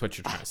good, is what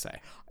you're trying to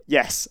say.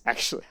 Yes,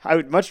 actually. I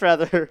would much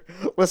rather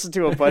listen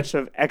to a bunch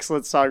of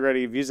excellent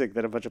songwriting and music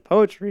than a bunch of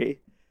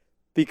poetry,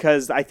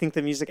 because I think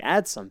the music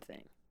adds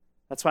something.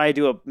 That's why I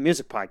do a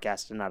music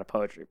podcast and not a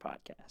poetry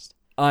podcast.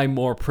 I'm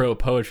more pro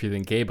poetry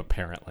than Gabe,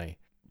 apparently.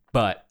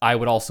 But I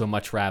would also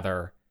much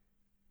rather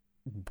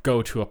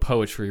go to a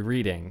poetry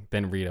reading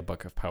than read a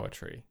book of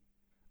poetry.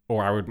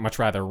 Or I would much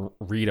rather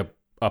read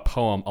a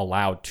poem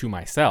aloud to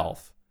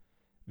myself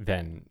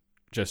than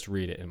just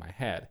read it in my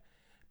head.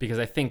 Because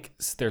I think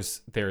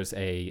there's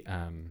a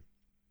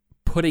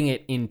putting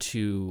it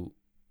into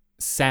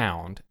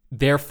sound,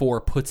 therefore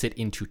puts it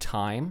into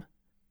time,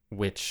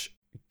 which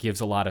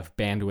gives a lot of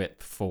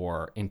bandwidth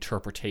for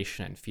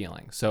interpretation and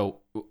feeling.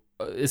 So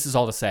this is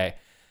all to say,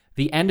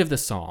 the end of the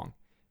song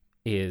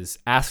is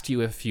asked you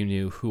if you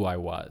knew who I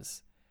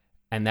was.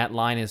 And that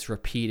line is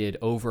repeated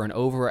over and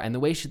over. And the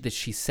way that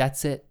she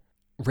sets it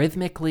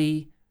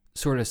rhythmically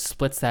sort of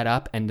splits that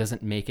up and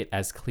doesn't make it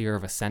as clear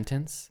of a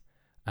sentence.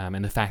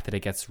 And the fact that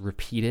it gets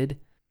repeated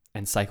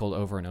and cycled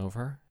over and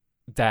over,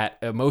 that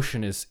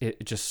emotion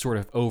it just sort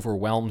of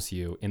overwhelms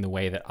you in the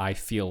way that I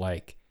feel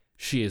like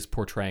she is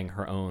portraying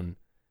her own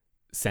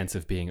sense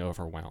of being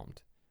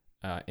overwhelmed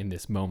in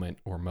this moment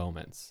or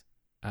moments.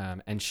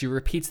 And she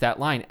repeats that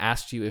line,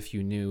 asked you if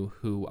you knew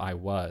who I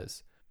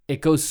was.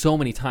 It goes so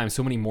many times,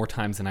 so many more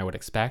times than I would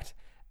expect.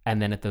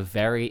 And then at the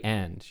very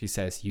end, she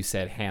says, you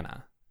said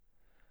Hannah,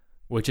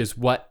 which is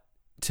what,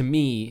 to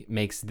me,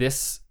 makes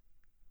this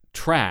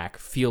track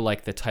feel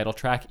like the title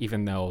track,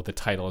 even though the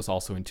title is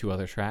also in 2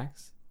 other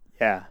tracks.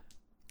 Yeah.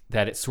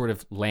 That it sort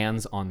of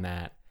lands on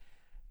that.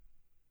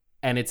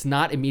 And it's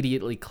not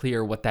immediately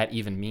clear what that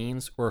even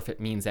means or if it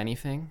means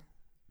anything.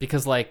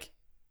 Because looking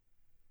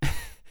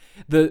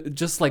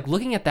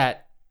at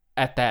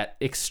that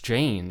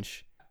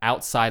exchange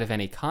outside of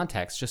any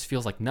context just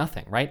feels like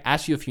nothing, right?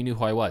 Asked you if you knew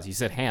who I was. You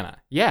said Hannah.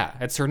 Yeah,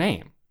 that's her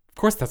name. Of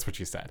course that's what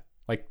you said.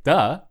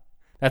 Duh.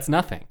 That's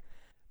nothing.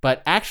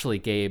 But actually,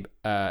 Gabe,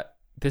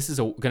 this is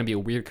going to be a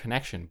weird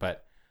connection,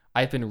 but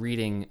I've been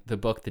reading the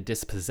book The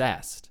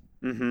Dispossessed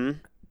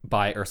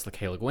by Ursula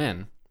K. Le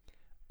Guin.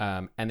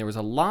 And there was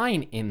a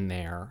line in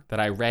there that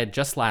I read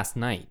just last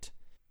night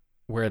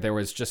where there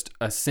was just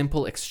a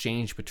simple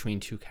exchange between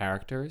 2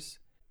 characters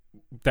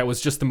that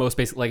was just the most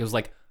basic. It was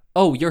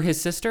oh, you're his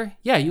sister?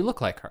 Yeah, you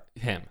look like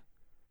him.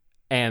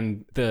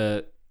 And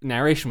the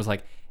narration was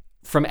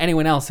from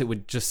anyone else, it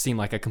would just seem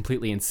like a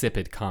completely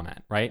insipid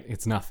comment, right?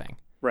 It's nothing.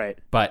 Right.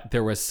 But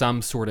there was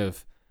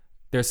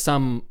there's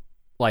some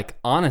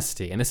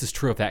honesty, and this is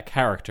true of that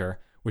character,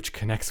 which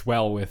connects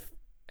well with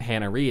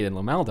Hannah Reid and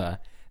Lomelda,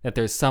 that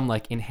there's some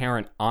like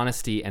inherent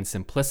honesty and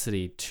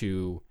simplicity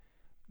to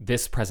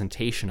this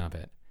presentation of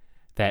it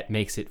that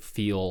makes it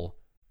feel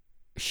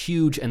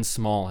huge and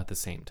small at the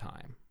same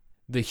time.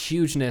 The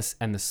hugeness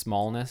and the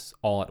smallness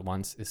all at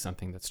once is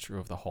something that's true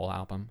of the whole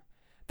album.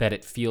 That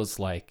it feels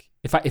like,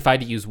 if I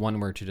had to use one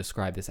word to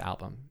describe this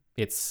album,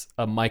 it's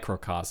a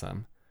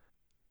microcosm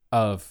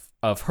of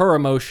her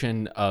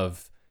emotion,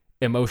 of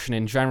emotion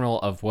in general,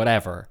 of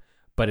whatever.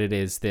 But it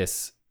is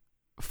this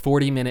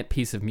 40-minute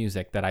piece of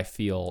music that I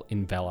feel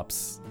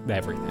envelops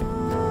everything.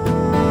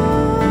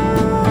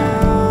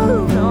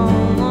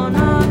 Don't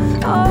wanna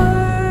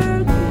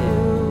argue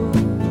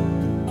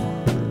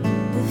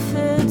if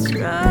it's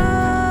right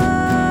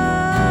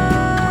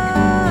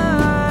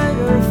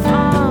or if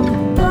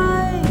I'm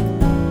like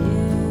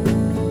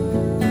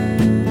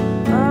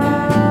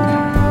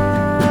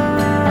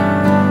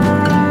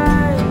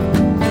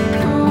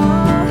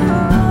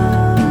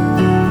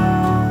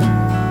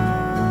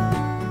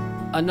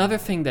Another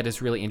thing that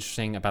is really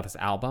interesting about this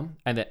album,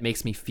 and that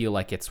makes me feel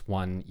like it's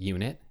one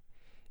unit,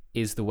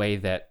 is the way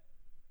that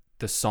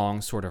the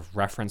songs sort of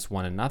reference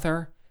one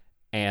another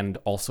and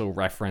also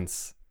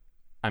reference,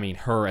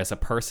 her as a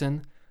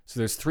person. So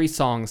there's 3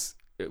 songs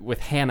with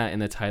Hannah in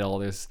the title.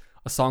 There's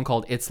a song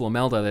called It's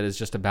Lomelda that is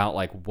just about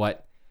like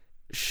what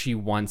she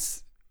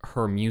wants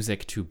her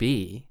music to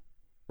be,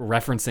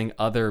 referencing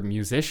other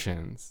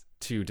musicians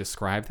to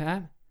describe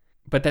that.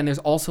 But then there's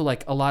also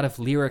like a lot of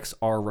lyrics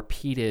are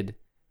repeated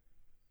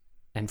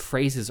and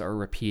phrases are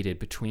repeated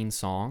between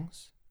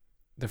songs.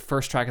 The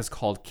first track is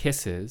called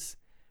Kisses,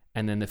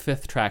 and then the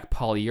 5th track,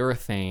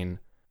 Polyurethane,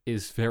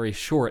 is very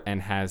short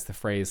and has the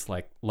phrase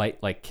like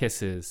light like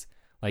kisses,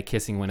 like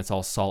kissing when it's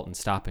all salt and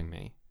stopping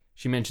me.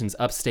 She mentions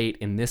upstate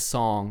in this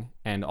song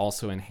and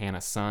also in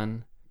Hannah's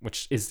Son,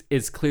 which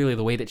is clearly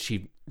the way that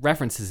she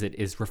references it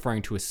is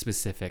referring to a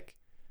specific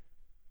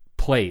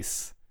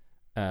place,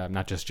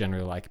 not just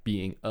generally like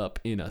being up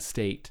in a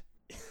state.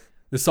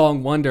 The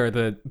song Wonder,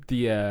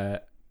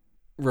 the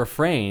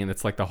refrain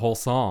that's like the whole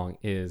song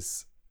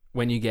is,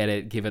 when you get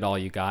it, give it all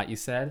you got, you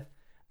said.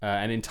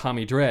 And in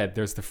Tommy Dread,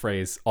 there's the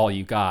phrase all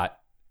you got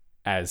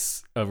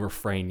as a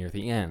refrain near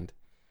the end.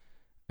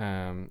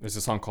 There's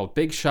a song called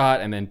Big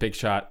Shot, and then Big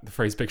Shot, the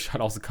phrase Big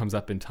Shot also comes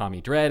up in Tommy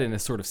Dread in a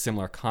sort of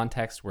similar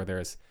context where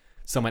there's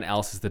someone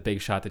else is the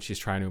big shot that she's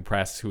trying to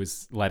impress who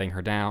is letting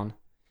her down.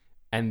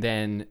 And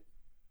then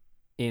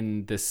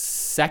in the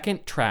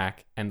 2nd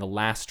track and the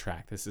last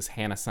track, this is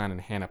Hannah Son and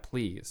Hannah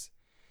Please,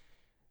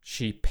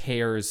 she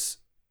pairs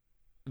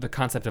the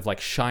concept of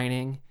like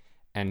shining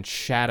and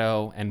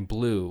shadow and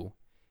blue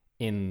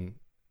in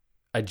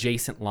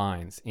adjacent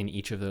lines in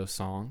each of those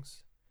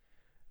songs,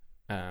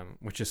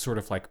 which is sort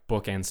of like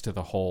bookends to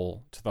the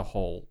whole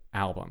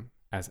album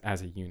as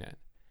a unit.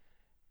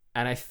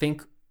 And I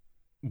think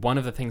one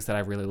of the things that I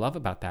really love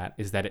about that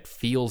is that it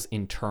feels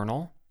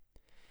internal.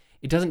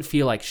 It doesn't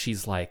feel like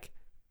she's like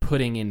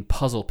putting in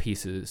puzzle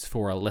pieces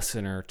for a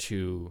listener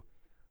to,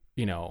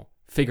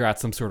 figure out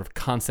some sort of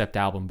concept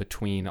album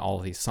between all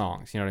of these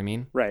songs. You know what I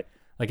mean? Right.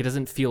 Like, it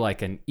doesn't feel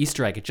like an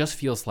Easter egg. It just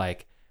feels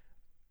like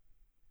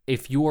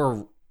if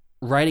you're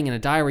writing in a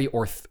diary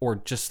or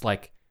just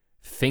like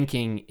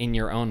thinking in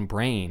your own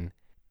brain,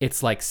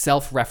 it's like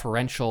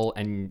self-referential,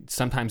 and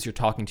sometimes you're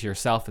talking to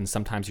yourself and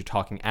sometimes you're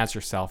talking as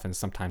yourself and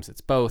sometimes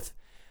it's both.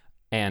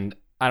 And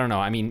I don't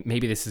know.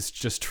 Maybe this is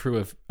just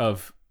true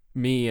of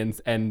me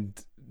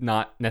and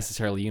not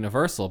necessarily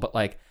universal, but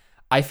like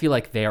I feel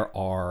like there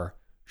are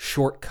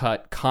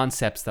shortcut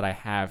concepts that I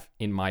have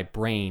in my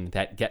brain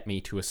that get me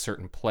to a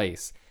certain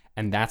place.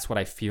 And that's what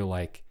I feel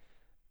like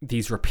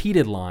these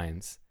repeated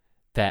lines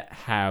that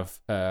have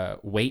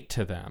weight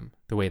to them,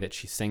 the way that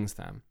she sings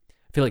them.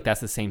 I feel like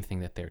that's the same thing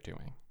that they're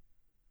doing.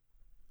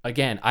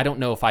 Again, I don't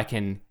know if I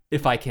can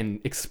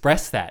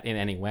express that in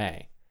any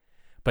way,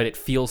 but it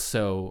feels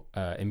so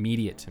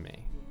immediate to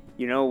me.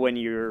 When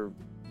you're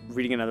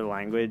reading another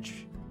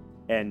language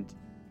and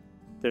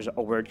there's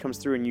a word comes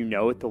through and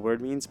what the word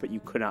means, but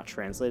you could not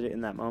translate it in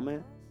that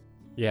moment.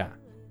 Yeah.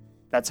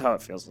 That's how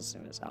it feels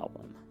listening to this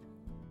album.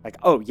 Like,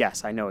 oh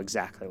yes, I know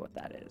exactly what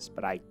that is,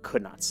 but I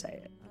could not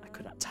say it. I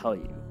could not tell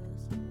you.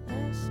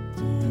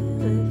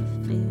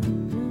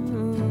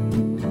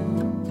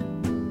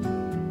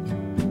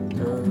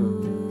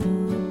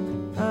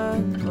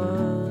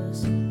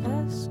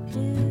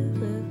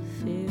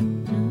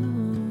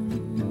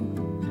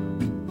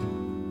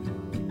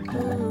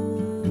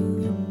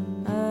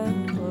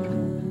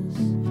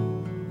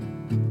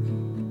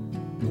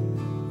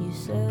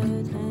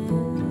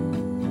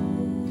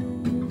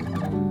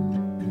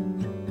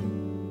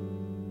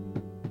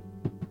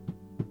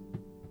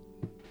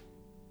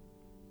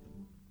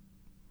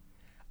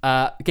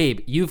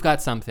 Gabe, you've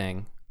got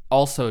something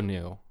also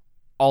new,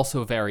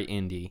 also very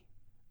indie.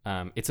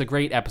 It's a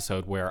great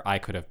episode where I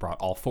could have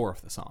brought all 4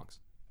 of the songs.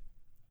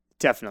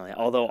 Definitely,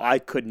 although I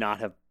could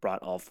not have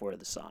brought all 4 of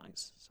the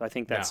songs. So I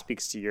think that No.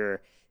 speaks to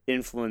your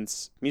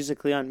influence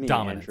musically on me,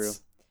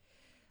 Dominance.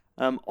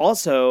 Andrew.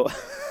 Also,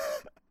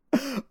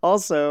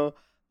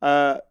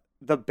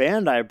 the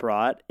band I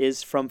brought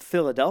is from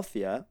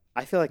Philadelphia,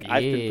 I feel like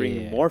I've been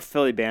bringing Yeah. more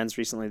Philly bands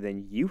recently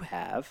than you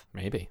have,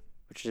 Maybe.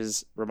 which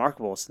is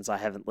remarkable since I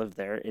haven't lived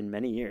there in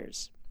many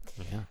years.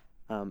 Yeah.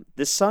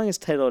 This song is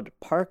titled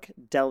Park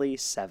Deli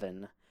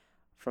 7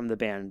 from the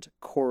band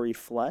Corey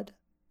Flood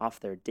off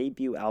their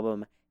debut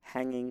album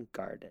Hanging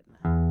Garden.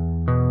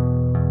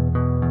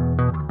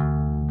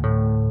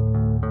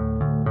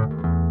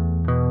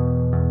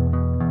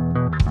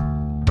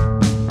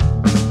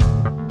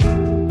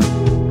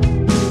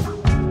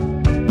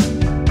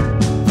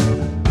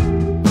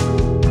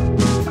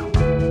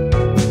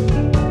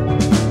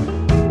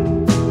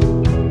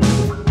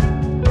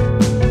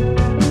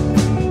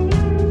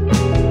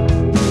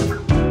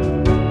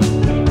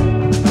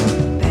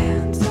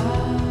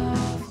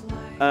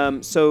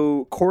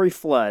 So Corey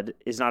Flood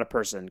is not a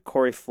person.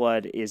 Corey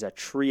Flood is a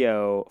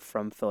trio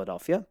from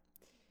Philadelphia,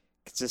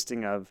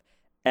 consisting of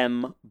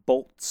M.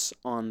 Bolts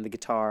on the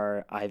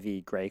guitar,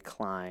 Ivy Gray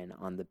Klein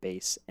on the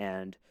bass,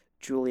 and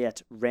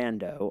Juliet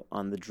Rando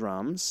on the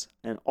drums.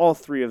 And all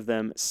three of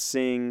them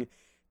sing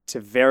to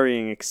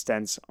varying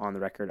extents on the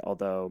record,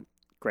 although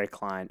Gray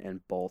Klein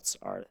and Bolts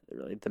are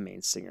really the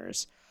main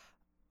singers.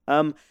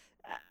 In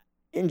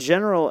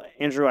general,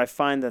 Andrew, I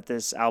find that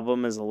this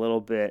album is a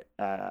little bit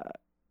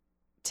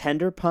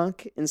tender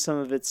punk in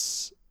some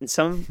ways. It's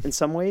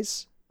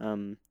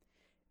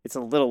a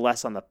little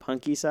less on the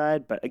punky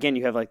side, but again,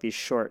 you have like these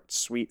short,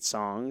 sweet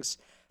songs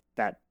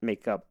that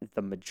make up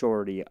the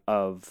majority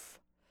of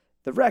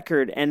the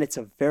record, and it's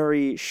a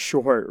very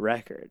short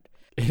record.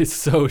 It is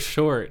so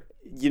short.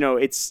 You know,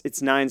 it's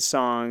 9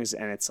 songs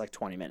and it's like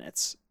 20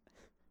 minutes.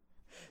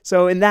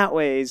 So in that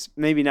ways,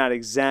 maybe not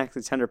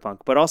exactly tender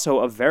punk, but also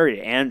a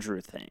very Andrew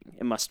thing,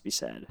 it must be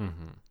said.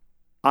 Mm-hmm.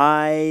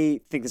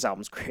 I think this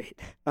album's great.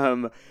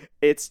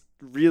 It's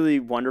really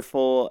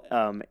wonderful.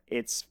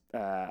 It's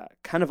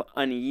kind of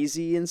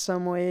uneasy in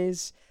some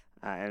ways,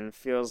 and it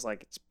feels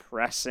like it's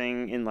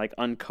pressing in like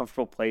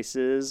uncomfortable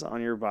places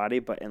on your body,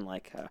 but in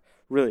like a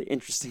really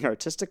interesting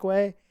artistic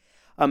way.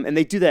 And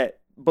they do that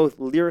both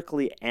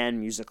lyrically and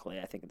musically,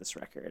 I think, in this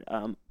record.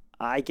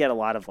 I get a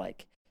lot of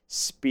like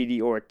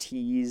Speedy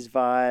Ortiz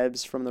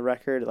vibes from the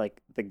record.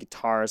 Like the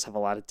guitars have a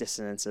lot of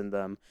dissonance in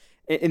them.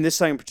 In this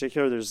song in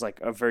particular, there's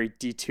like a very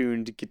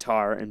detuned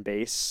guitar and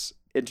bass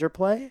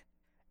interplay,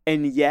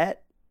 and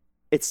yet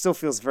it still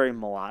feels very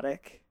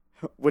melodic,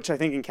 which I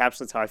think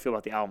encapsulates how I feel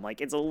about the album.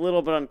 Like it's a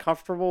little bit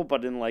uncomfortable,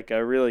 but in like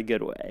a really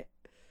good way.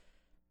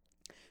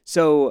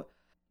 So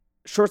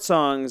short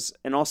songs,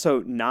 and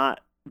also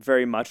not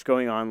very much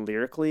going on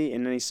lyrically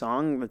in any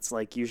song. That's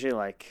like usually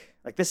like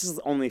this is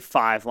only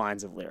 5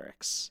 lines of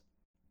lyrics,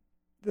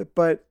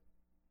 but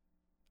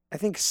I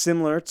think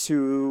similar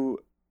to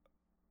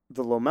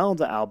the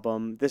Lomelda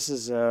album, this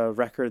is a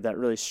record that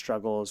really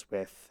struggles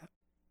with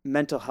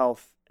mental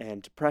health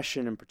and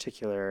depression in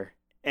particular,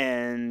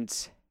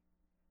 and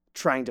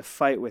trying to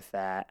fight with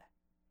that.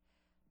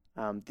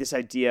 This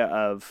idea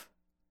of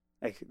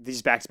like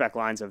these back-to-back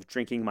lines of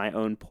drinking my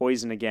own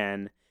poison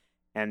again,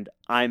 and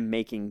I'm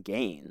making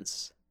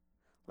gains.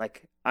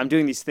 Like I'm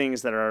doing these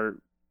things that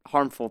are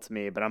harmful to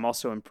me, but I'm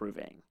also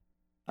improving.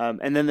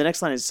 And then the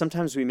next line is,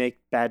 sometimes we make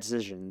bad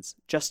decisions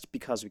just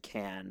because we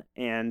can.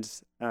 And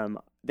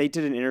they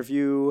did an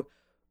interview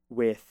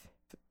with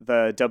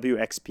the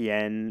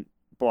WXPN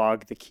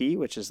blog, The Key,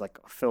 which is like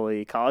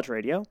Philly college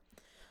radio.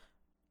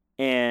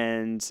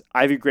 And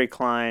Ivy Gray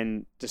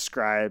Klein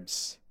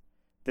describes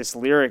this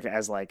lyric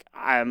as like,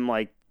 I'm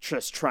like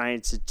just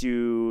trying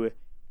to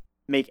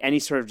make any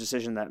sort of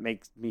decision that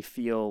makes me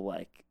feel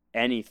like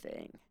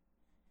anything.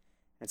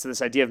 And so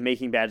this idea of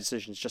making bad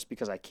decisions just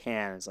because I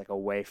can is like a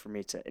way for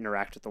me to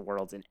interact with the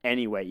world in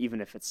any way, even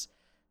if it's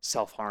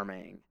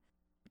self-harming,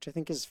 which I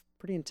think is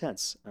pretty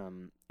intense.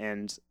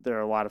 And there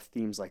are a lot of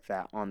themes like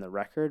that on the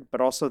record.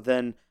 But also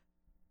then,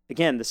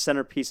 again, the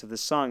centerpiece of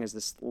this song is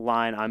this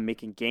line, I'm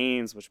making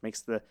gains, which makes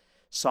the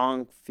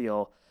song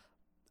feel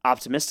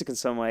optimistic in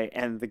some way.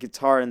 And the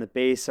guitar and the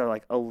bass are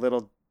like a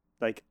little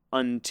like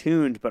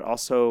untuned, but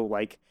also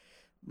like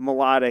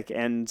melodic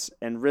and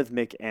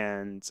rhythmic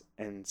and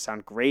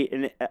sound great.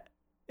 And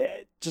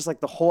it just like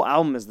the whole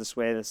album is this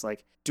way, this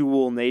like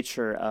dual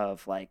nature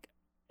of like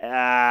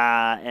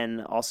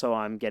and also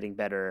I'm getting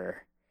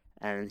better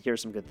and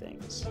here's some good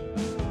things.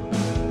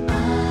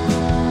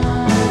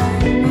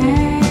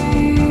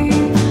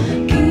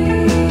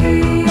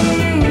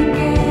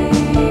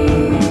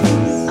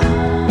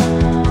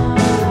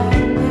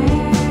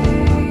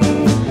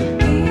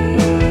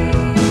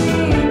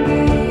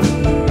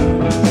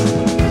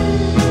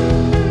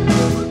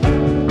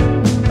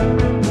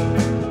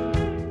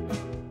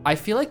 I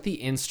feel like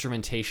the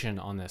instrumentation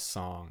on this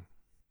song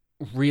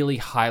really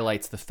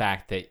highlights the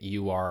fact that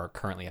you are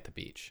currently at the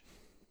beach.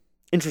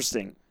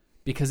 Interesting.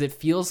 Because it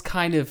feels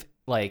kind of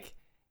like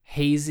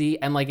hazy,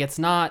 and like it's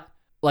not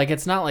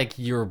like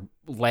you're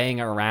laying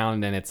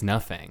around and it's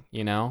nothing,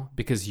 you know?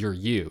 Because you're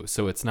you.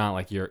 So it's not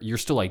like you're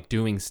still like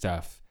doing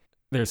stuff.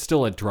 There's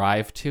still a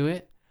drive to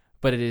it,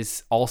 but it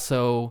is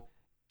also,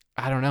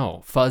 I don't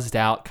know, fuzzed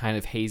out, kind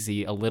of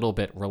hazy, a little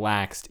bit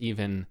relaxed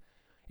even.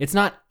 It's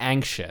not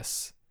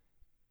anxious.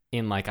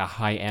 in like a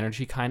high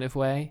energy kind of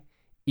way,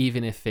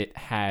 even if it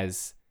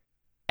has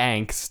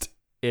angst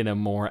in a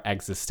more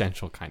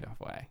existential kind of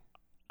way.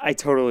 I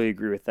totally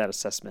agree with that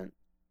assessment.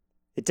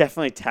 It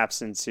definitely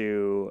taps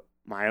into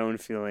my own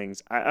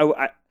feelings.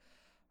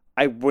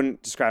 I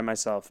wouldn't describe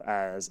myself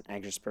as an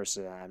anxious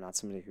person. I'm not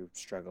somebody who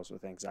struggles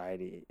with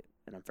anxiety,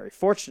 and I'm very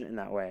fortunate in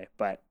that way.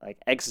 But like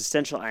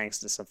existential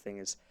angst is something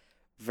is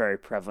very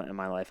prevalent in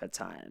my life at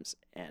times,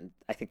 and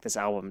I think this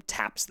album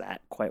taps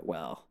that quite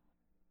well.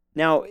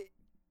 Now,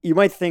 you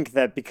might think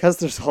that because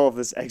there's all of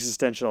this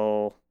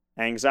existential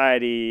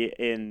anxiety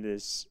in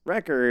this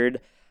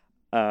record,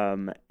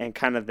 and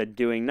kind of the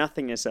doing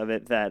nothingness of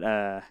it,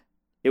 that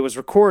it was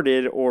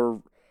recorded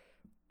or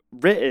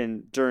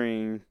written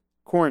during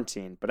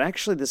quarantine. But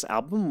actually, this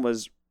album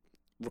was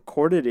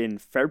recorded in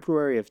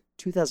February of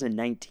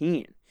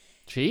 2019.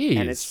 Jeez.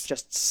 And it's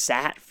just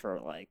sat for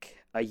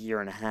like a year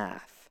and a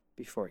half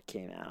before it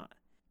came out.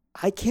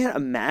 I can't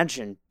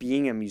imagine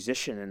being a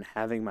musician and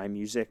having my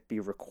music be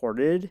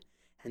recorded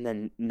and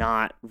then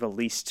not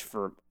released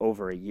for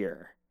over a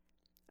year.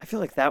 I feel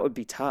like that would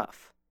be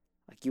tough.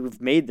 Like, you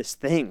have made this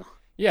thing.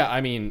 Yeah,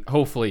 I mean,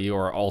 hopefully you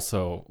are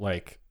also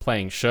like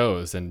playing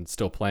shows and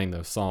still playing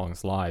those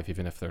songs live,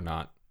 even if they're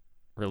not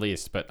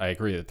released. But I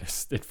agree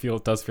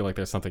that does feel like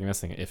there's something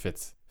missing if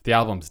the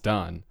album's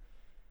done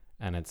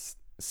and it's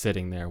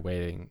sitting there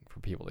waiting for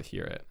people to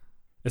hear it,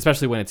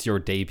 especially when it's your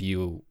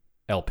debut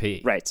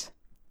LP. Right.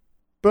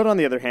 But on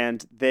the other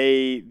hand,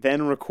 they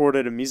then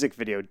recorded a music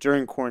video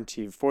during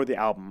quarantine for the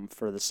album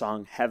for the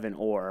song Heaven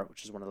Or,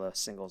 which is one of the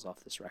singles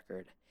off this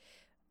record.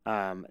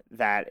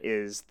 That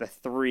is the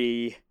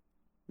three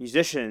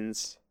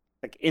musicians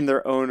like in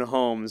their own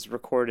homes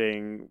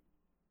recording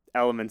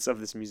elements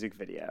of this music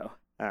video,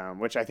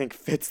 which I think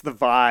fits the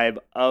vibe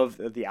of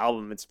the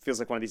album. It feels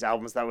like one of these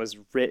albums that was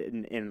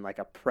written in like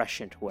a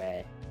prescient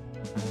way.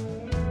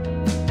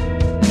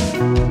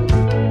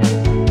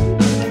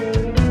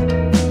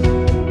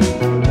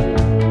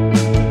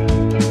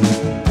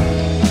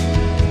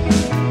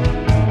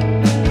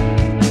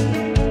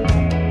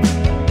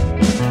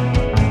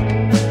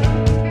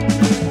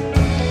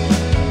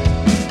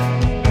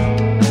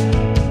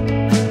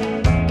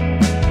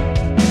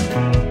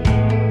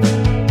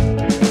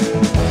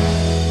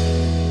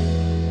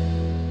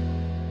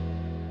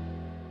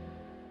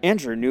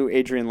 Andrew, new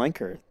Adrian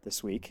Lenker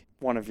this week,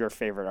 one of your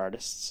favorite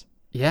artists.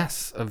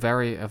 Yes, a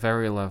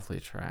very lovely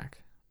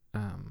track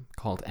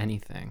called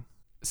Anything.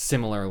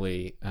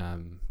 Similarly,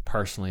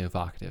 personally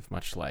evocative,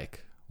 much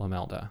like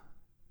Lamelda.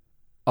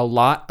 A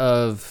lot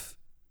of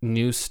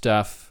new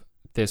stuff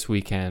this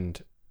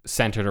weekend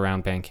centered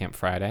around Bandcamp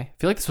Friday. I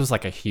feel like this was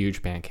like a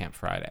huge Bandcamp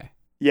Friday.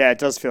 Yeah, it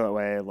does feel that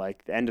way,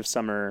 like the end of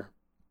summer,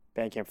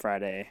 Bandcamp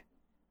Friday.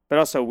 But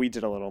also we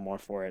did a little more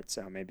for it,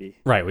 so maybe...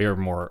 Right, we were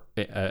more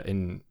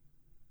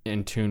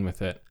in tune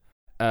with it.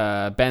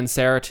 Ben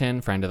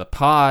Saratin, friend of the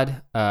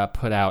pod,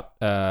 put out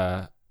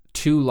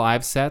 2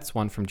 live sets,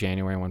 one from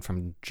January and one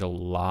from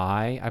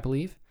July, I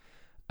believe,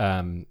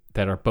 that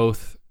are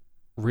both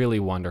really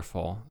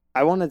wonderful.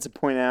 I wanted to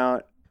point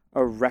out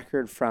a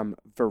record from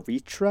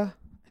Veritra,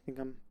 I think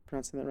I'm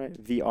pronouncing that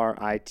right,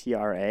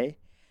 Vritra,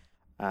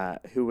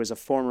 who was a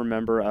former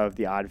member of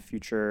the Odd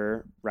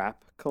Future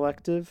rap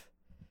collective.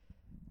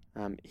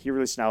 He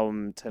released an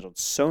album titled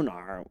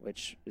Sonar,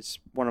 which is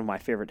one of my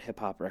favorite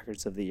hip-hop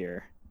records of the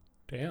year.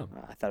 Damn.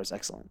 I thought it was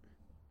excellent.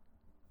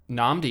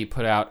 Namdi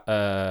put out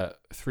a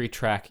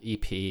 3-track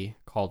EP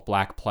called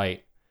Black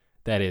Plight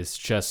that is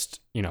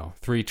just,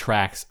 3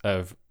 tracks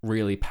of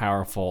really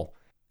powerful,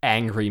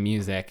 angry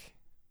music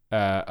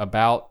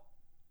about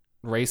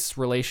race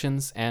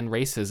relations and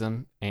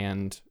racism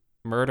and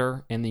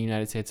murder in the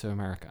United States of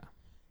America.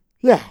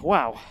 Yeah,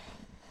 wow.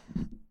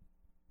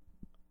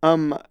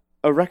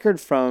 A record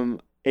from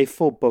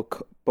Eiffel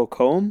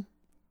Bokom,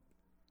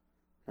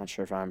 not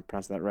sure if I'm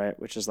pronouncing that right,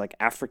 which is like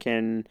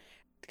African,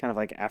 kind of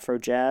like Afro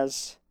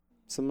jazz,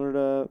 similar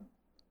to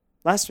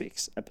last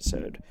week's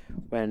episode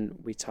when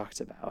we talked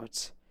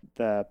about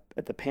the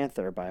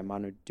Panther by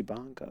Manu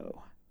Dibango.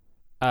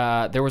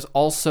 There was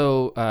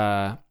also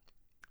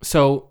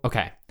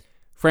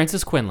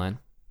Frances Quinlan,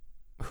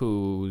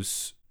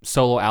 whose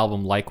solo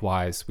album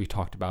Likewise we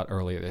talked about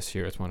earlier this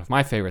year. It's one of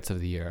my favorites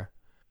of the year.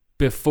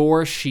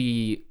 Before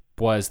she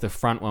was the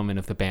front woman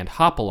of the band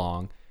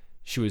Hopalong,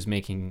 she was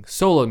making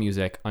solo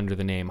music under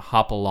the name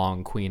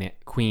Hopalong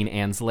Queen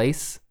Anne's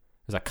Lace.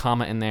 There's a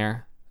comma in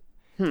there.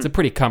 It's a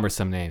pretty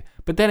cumbersome name.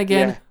 But then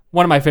again,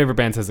 one of my favorite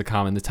bands has a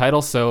comma in the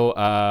title,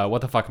 so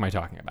what the fuck am I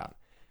talking about?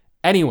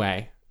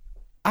 Anyway,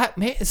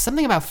 it's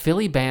something about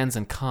Philly bands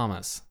and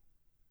commas.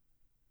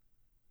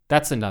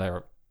 That's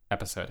another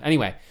episode.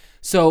 Anyway,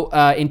 so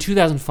in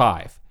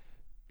 2005,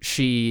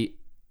 she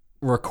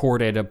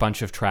recorded a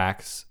bunch of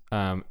tracks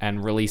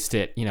and released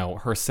it,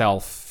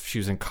 herself. She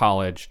was in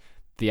college.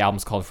 The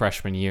album's called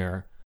Freshman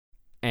Year.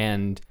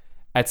 And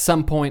at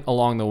some point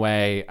along the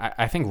way,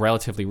 I think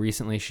relatively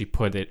recently, she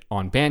put it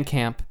on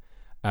Bandcamp.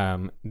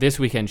 This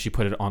weekend, she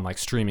put it on like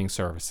streaming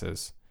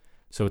services.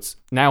 So it's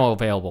now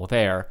available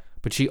there.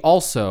 But she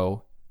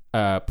also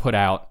put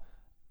out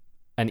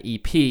an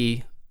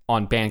EP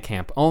on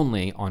Bandcamp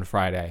only on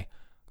Friday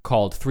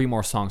called 3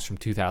 More Songs from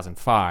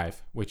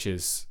 2005, which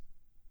is,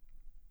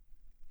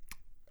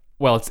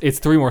 well, it's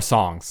 3 more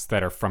songs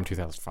that are from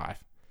 2005.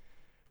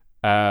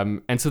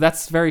 And so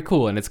that's very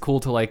cool, and it's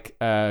cool to like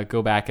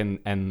go back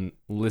and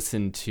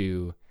listen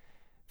to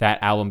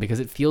that album because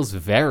it feels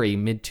very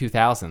early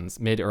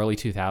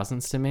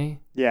 2000s to me.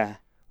 Yeah.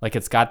 Like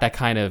it's got that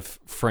kind of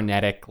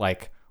frenetic,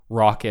 like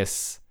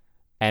raucous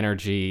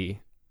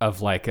energy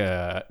of like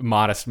a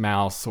Modest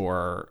Mouse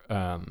or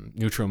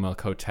Neutral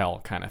Milk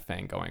Hotel kind of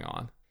thing going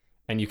on.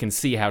 And you can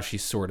see how she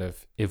sort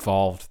of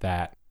evolved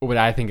that, what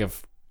I think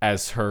of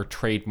as her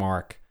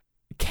trademark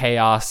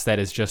chaos that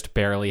is just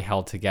barely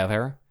held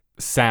together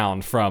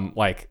sound, from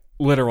like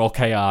literal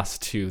chaos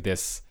to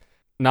this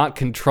not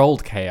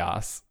controlled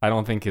chaos, I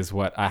don't think is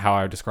how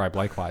I would describe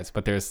Likewise,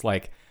 but there's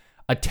like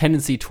a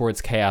tendency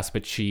towards chaos,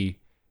 but she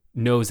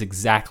knows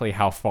exactly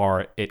how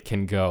far it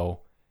can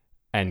go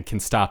and can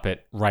stop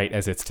it right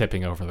as it's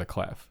tipping over the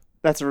cliff.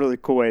 That's a really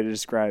cool way to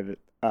describe it.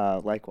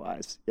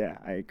 Likewise. Yeah,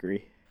 I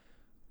agree.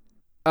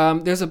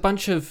 There's a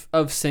bunch of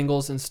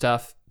singles and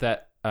stuff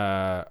that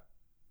I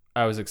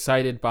was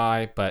excited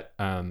by, but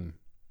I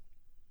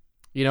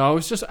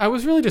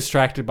was really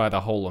distracted by the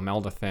whole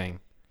Imelda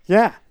thing.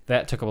 Yeah.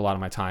 That took up a lot of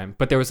my time.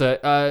 But there was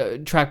a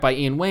track by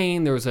Ian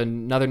Wayne. There was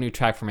another new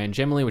track from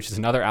Angemily, which is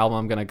another album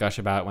I'm going to gush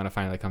about when it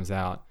finally comes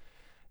out.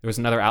 There was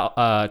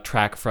another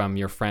track from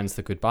Your Friends,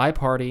 The Goodbye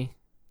Party.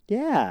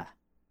 Yeah.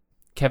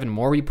 Kevin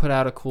Morby put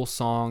out a cool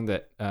song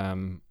that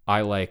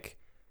I like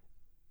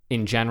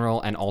in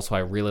general, and also I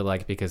really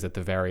like because at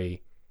the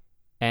very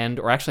end,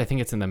 or actually I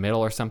think it's in the middle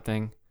or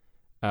something,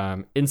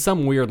 in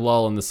some weird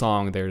lull in the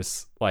song,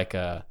 there's like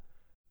a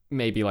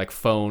maybe like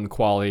phone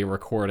quality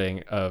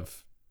recording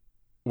of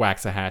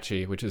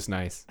Waxahachie, which is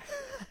nice.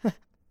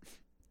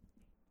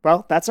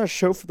 Well, that's our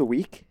show for the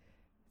week.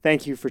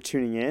 Thank you for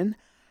tuning in.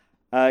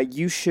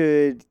 You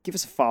should give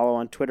us a follow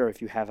on Twitter if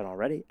you haven't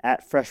already,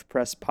 at Fresh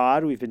Press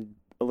Pod. We've been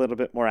a little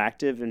bit more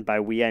active, and by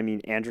we, I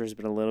mean Andrew's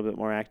been a little bit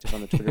more active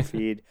on the Twitter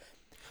feed.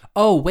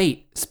 Oh,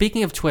 wait.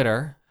 Speaking of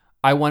Twitter,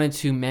 I wanted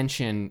to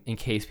mention, in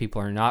case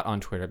people are not on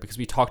Twitter, because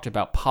we talked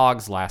about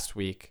Pogs last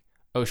week,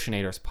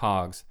 Oceanator's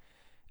Pogs,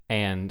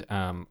 and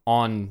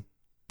on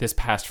this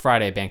past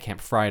Friday,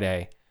 Bandcamp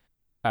Friday,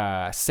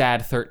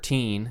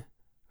 Sad13,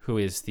 who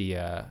is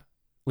the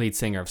lead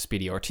singer of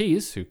Speedy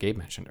Ortiz, who Gabe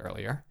mentioned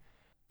earlier,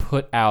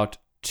 put out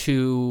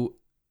 2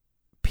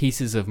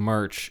 pieces of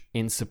merch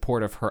in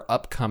support of her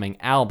upcoming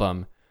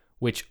album,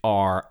 which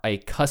are a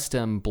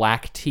custom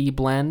black tea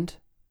blend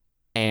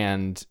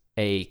and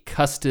a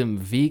custom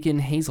vegan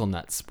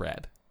hazelnut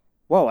spread.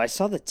 Whoa, I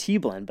saw the tea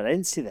blend, but I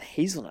didn't see the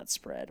hazelnut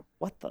spread.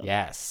 What the?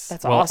 Yes.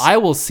 That's well, awesome. I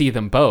will see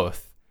them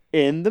both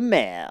In the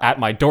mail. at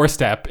my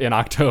doorstep in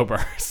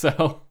October,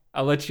 so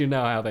I'll let you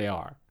know how they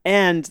are.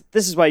 And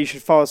this is why you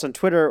should follow us on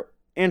Twitter.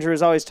 Andrew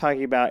is always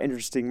talking about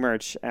interesting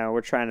merch.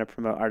 We're trying to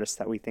promote artists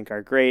that we think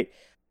are great.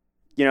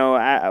 You know,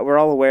 we're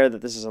all aware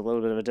that this is a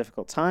little bit of a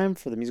difficult time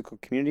for the musical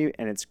community,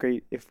 and it's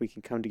great if we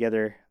can come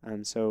together.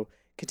 So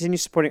continue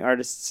supporting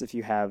artists if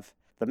you have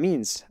the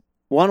means.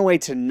 One way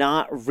to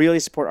not really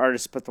support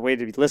artists, but the way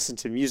to listen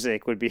to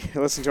music would be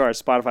listen to our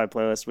Spotify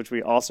playlist, which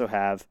we also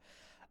have.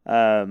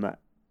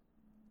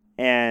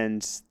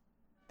 And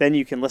then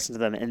you can listen to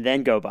them and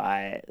then go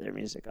buy their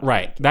music.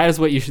 Right. That is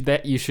what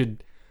you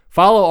should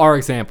follow our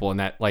example, in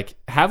that, like,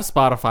 have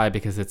Spotify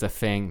because it's a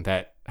thing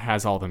that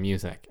has all the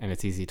music and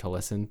it's easy to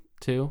listen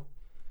to,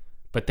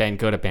 but then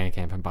go to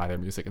Bandcamp and buy their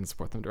music and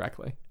support them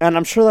directly. And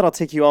I'm sure that'll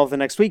take you all of the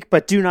next week,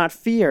 but do not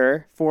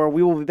fear, for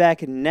we will be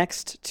back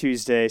next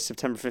Tuesday,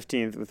 September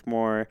 15th, with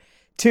more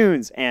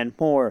tunes and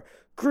more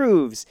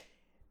grooves.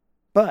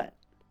 But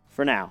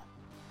for now,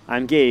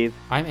 I'm Gabe.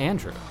 I'm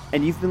Andrew.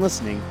 And you've been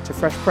listening to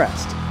Fresh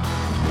Pressed.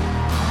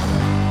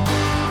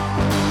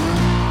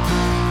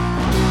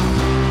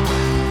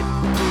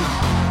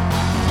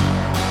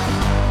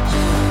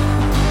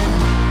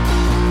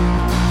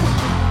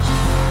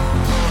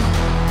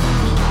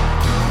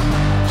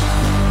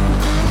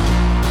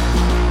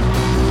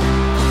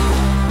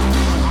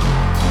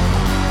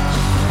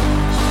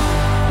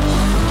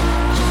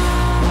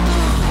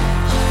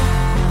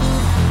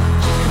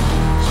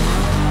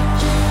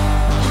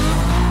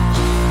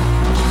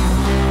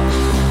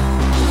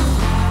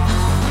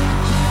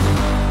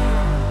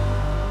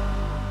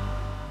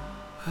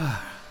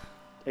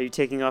 Are you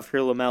taking off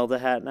your Lamelda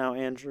hat now,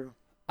 Andrew?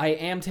 I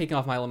am taking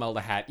off my Lamelda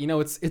hat. You know,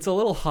 it's a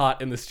little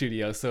hot in the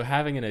studio, so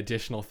having an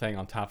additional thing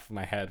on top of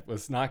my head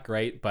was not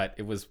great, but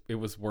it was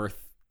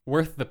worth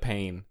the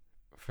pain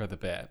for the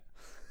bit.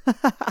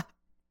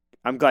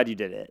 I'm glad you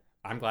did it.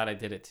 I'm glad I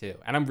did it too,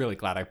 and I'm really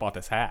glad I bought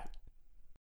this hat.